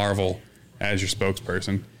from Marvel as your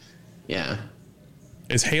spokesperson. Yeah.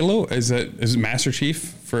 Is Halo, is it Master Chief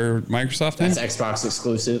for Microsoft? That's Xbox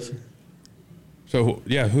exclusive. So,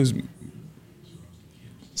 yeah,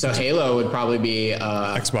 So Halo would probably be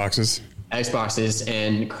Xboxes,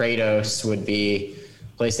 and Kratos would be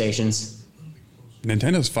PlayStation's.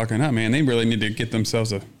 Nintendo's fucking up, man. They really need to get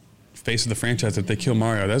themselves a face of the franchise if they kill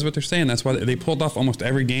Mario. That's what they're saying. That's why they pulled off almost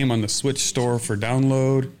every game on the Switch store for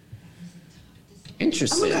download.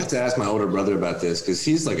 Interesting. I'm gonna have to ask my older brother about this because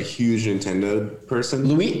he's like a huge Nintendo person.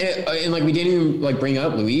 And like we didn't even like bring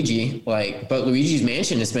up Luigi, but Luigi's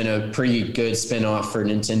Mansion has been a pretty good spin-off for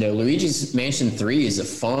Nintendo. Luigi's Mansion 3 is a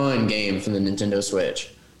fun game for the Nintendo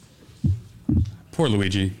Switch. Poor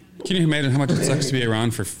Luigi. Can you imagine how much it sucks to be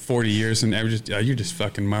around for 40 years and you're just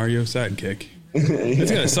fucking Mario sidekick?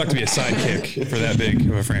 It's gotta suck to be a sidekick for that big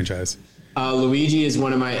of a franchise. Luigi is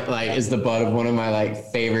is the butt of one of my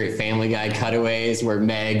favorite Family Guy cutaways where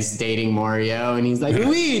Meg's dating Mario and he's like,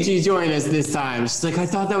 Luigi, join us this time. She's like, I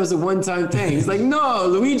thought that was a one-time thing. He's like, no,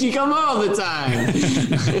 Luigi, come all the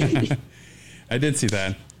time. I did see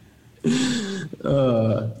that. I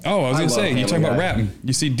was gonna say, you talking about rapping.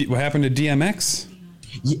 You see what happened to DMX?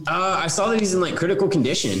 I saw that he's in critical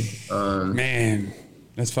condition. Man,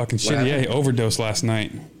 that's fucking shitty. Yeah, he overdosed last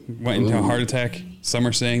night. Went into a heart attack. Some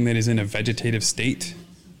are saying that he's in a vegetative state.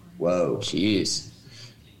 Whoa. Jeez.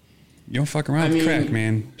 You don't fuck around with crack,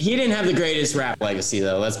 man. He didn't have the greatest rap legacy,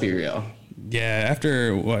 though. Let's be real. Yeah,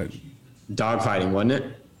 after what? Dogfighting, wasn't it?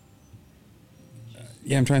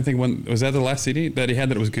 Yeah, I'm trying to think. Was that the last CD that he had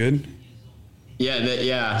that was good? Yeah,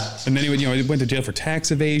 yeah. And then he went to jail for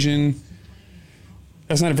tax evasion.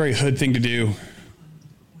 That's not a very hood thing to do.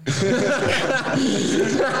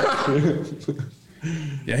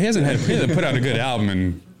 Yeah, he hasn't put out a good album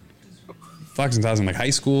in since I was in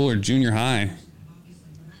high school or junior high.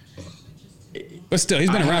 But still,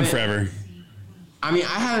 he's been around forever. I mean,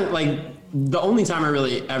 I haven't the only time I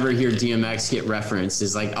really ever hear DMX get referenced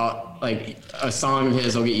is a song of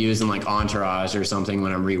his will get used in Entourage or something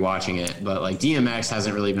when I'm rewatching it. But DMX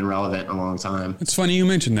hasn't really been relevant in a long time. It's funny you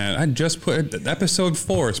mentioned that. I just put episode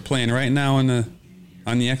 4 is playing right now on the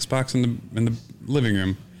Xbox in the living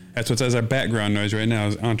room. That's what says our background noise right now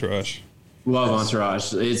is Entourage. Love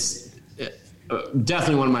Entourage. It's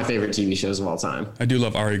definitely one of my favorite TV shows of all time. I do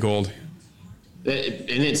love Ari Gold. And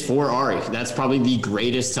it's for Ari. That's probably the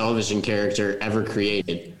greatest television character ever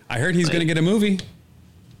created. I heard he's going to get a movie.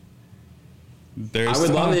 I would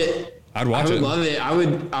love it. I'd watch it. I would love it.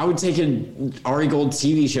 I would take an Ari Gold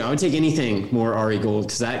TV show. I would take anything more Ari Gold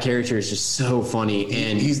because that character is just so funny.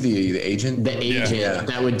 And he's the agent. The agent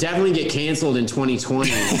that would definitely get canceled in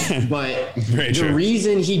 2020. But the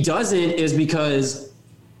reason he doesn't is because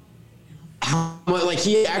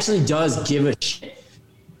he actually does give a shit.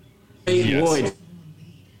 Yes. Lloyd.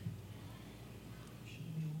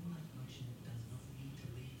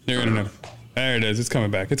 There it is. It's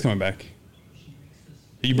coming back.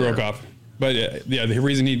 He broke off. But yeah, the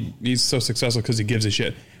reason he's so successful because he gives a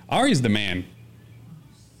shit. Ari's the man.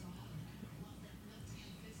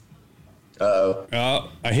 Uh-oh.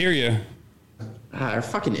 Oh, I hear you. Our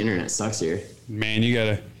fucking internet sucks here. Man, you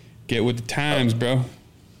gotta get with the times, bro.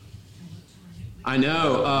 I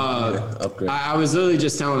know. upgrade. I was literally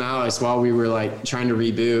just telling Alex while we were like trying to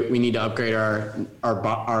reboot, we need to upgrade our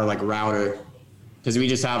like router because we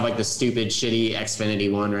just have like the stupid shitty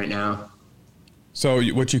Xfinity one right now. So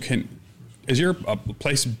what you can is your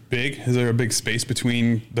place big? Is there a big space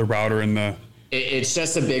between the router and the? It's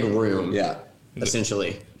just a big room. Yeah.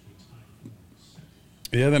 Essentially.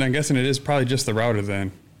 Yeah, then I'm guessing it is probably just the router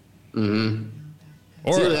then. Mm-hmm.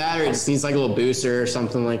 Or either that, or it just needs like a little booster or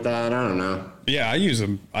something like that. I don't know. yeah, I use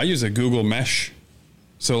a Google Mesh.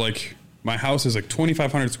 So like my house is like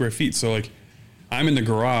 2,500 square feet. So like I'm in the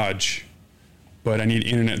garage, but I need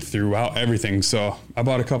internet throughout everything. So I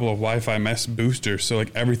bought a couple of Wi-Fi mesh boosters. So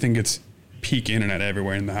like everything gets peak internet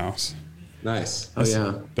everywhere in the house. Nice. Oh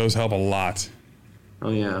yeah. Those help a lot. Oh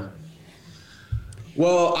yeah.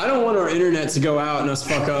 Well, I don't want our internet to go out and us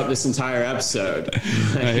fuck up this entire episode.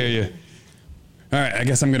 I hear you. All right, I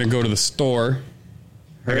guess I'm gonna go to the store.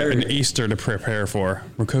 I got Heard. an Easter to prepare for.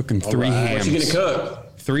 We're cooking three right. hams. What you gonna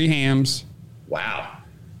cook? 3 hams. Wow.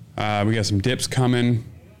 We got some dips coming.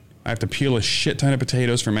 I have to peel a shit ton of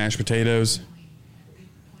potatoes for mashed potatoes.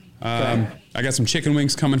 Okay. I got some chicken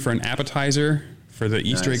wings coming for an appetizer for the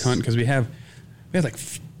Easter egg Nice. hunt because we have like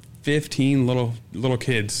 15 little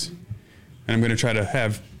kids, and I'm gonna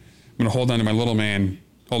hold on to my little man,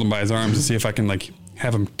 hold him by his arms, and see if I can like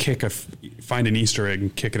have him find an Easter egg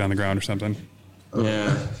and kick it on the ground or something.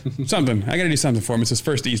 Yeah. Something. I gotta do something for him. It's his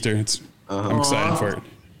first Easter. I'm excited for it.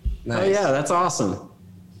 Nice. Oh yeah, that's awesome.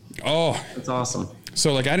 Oh, That's awesome.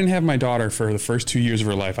 so like I didn't have my daughter for the first 2 years of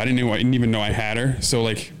her life. I didn't even know I had her. So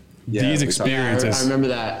like Yeah, these we talked- experiences, I remember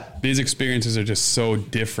that. these experiences are just so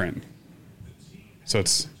different. So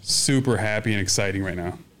it's super happy and exciting right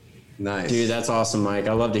now. Nice. Dude, that's awesome, Mike.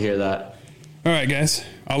 I love to hear that. All right, guys,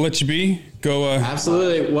 I'll let you be. Go.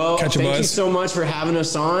 Absolutely. Well, Catch a thank you buzz. so much for having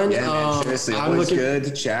us on. Yeah, man, seriously, I'm always looking good to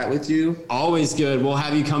chat with you. always good. We'll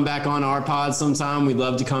have you come back on our pod sometime. We'd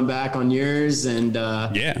love to come back on yours and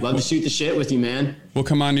Yeah. love to shoot the shit with you, man. We'll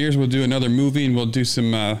come on yours. We'll do another movie, and we'll do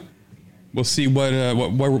some. We'll see what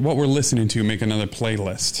we're listening to. Make another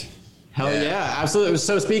playlist. Hell Yeah. yeah, absolutely.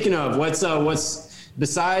 So speaking of, what's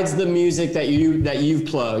besides the music that you've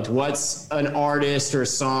plugged, what's an artist or a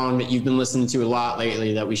song that you've been listening to a lot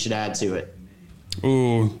lately that we should add to it?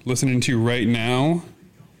 Ooh, listening to right now,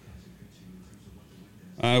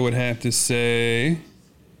 I would have to say.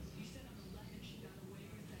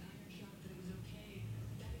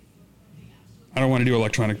 I don't want to do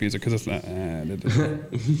electronic music because it's not.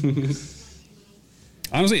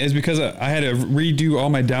 Honestly, it's because I had to redo all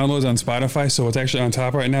my downloads on Spotify, so what's actually on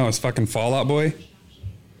top right now is fucking Fall Out Boy.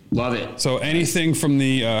 Love it. So anything from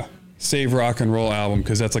the Save Rock and Roll album,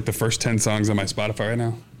 because that's like the first 10 songs on my Spotify right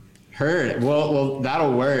now. Heard. Well,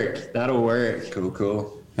 that'll work. That'll work.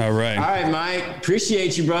 Cool. All right. All right, Mike.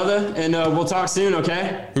 Appreciate you, brother. And we'll talk soon,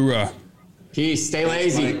 okay? Hoorah. Peace. Stay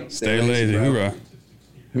lazy. Mike. Stay lazy. bro. Hoorah.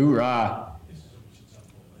 Hoorah.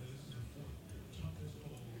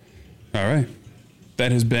 All right.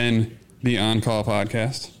 That has been the On Call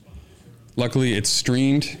podcast. Luckily, it's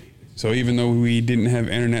streamed. So even though we didn't have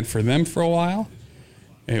internet for them for a while,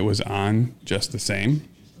 it was on just the same.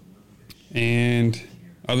 And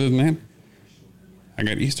other than that, I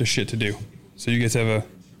got Easter shit to do. So you guys have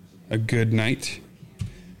a good night,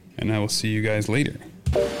 and I will see you guys later.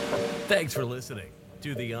 Thanks for listening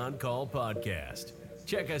to the On Call podcast.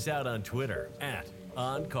 Check us out on Twitter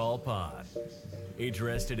 @OnCallPod.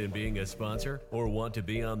 Interested in being a sponsor or want to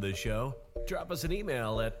be on the show? Drop us an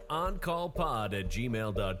email at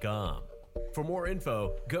oncallpod@gmail.com. For more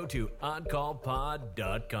info, go to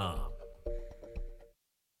oncallpod.com.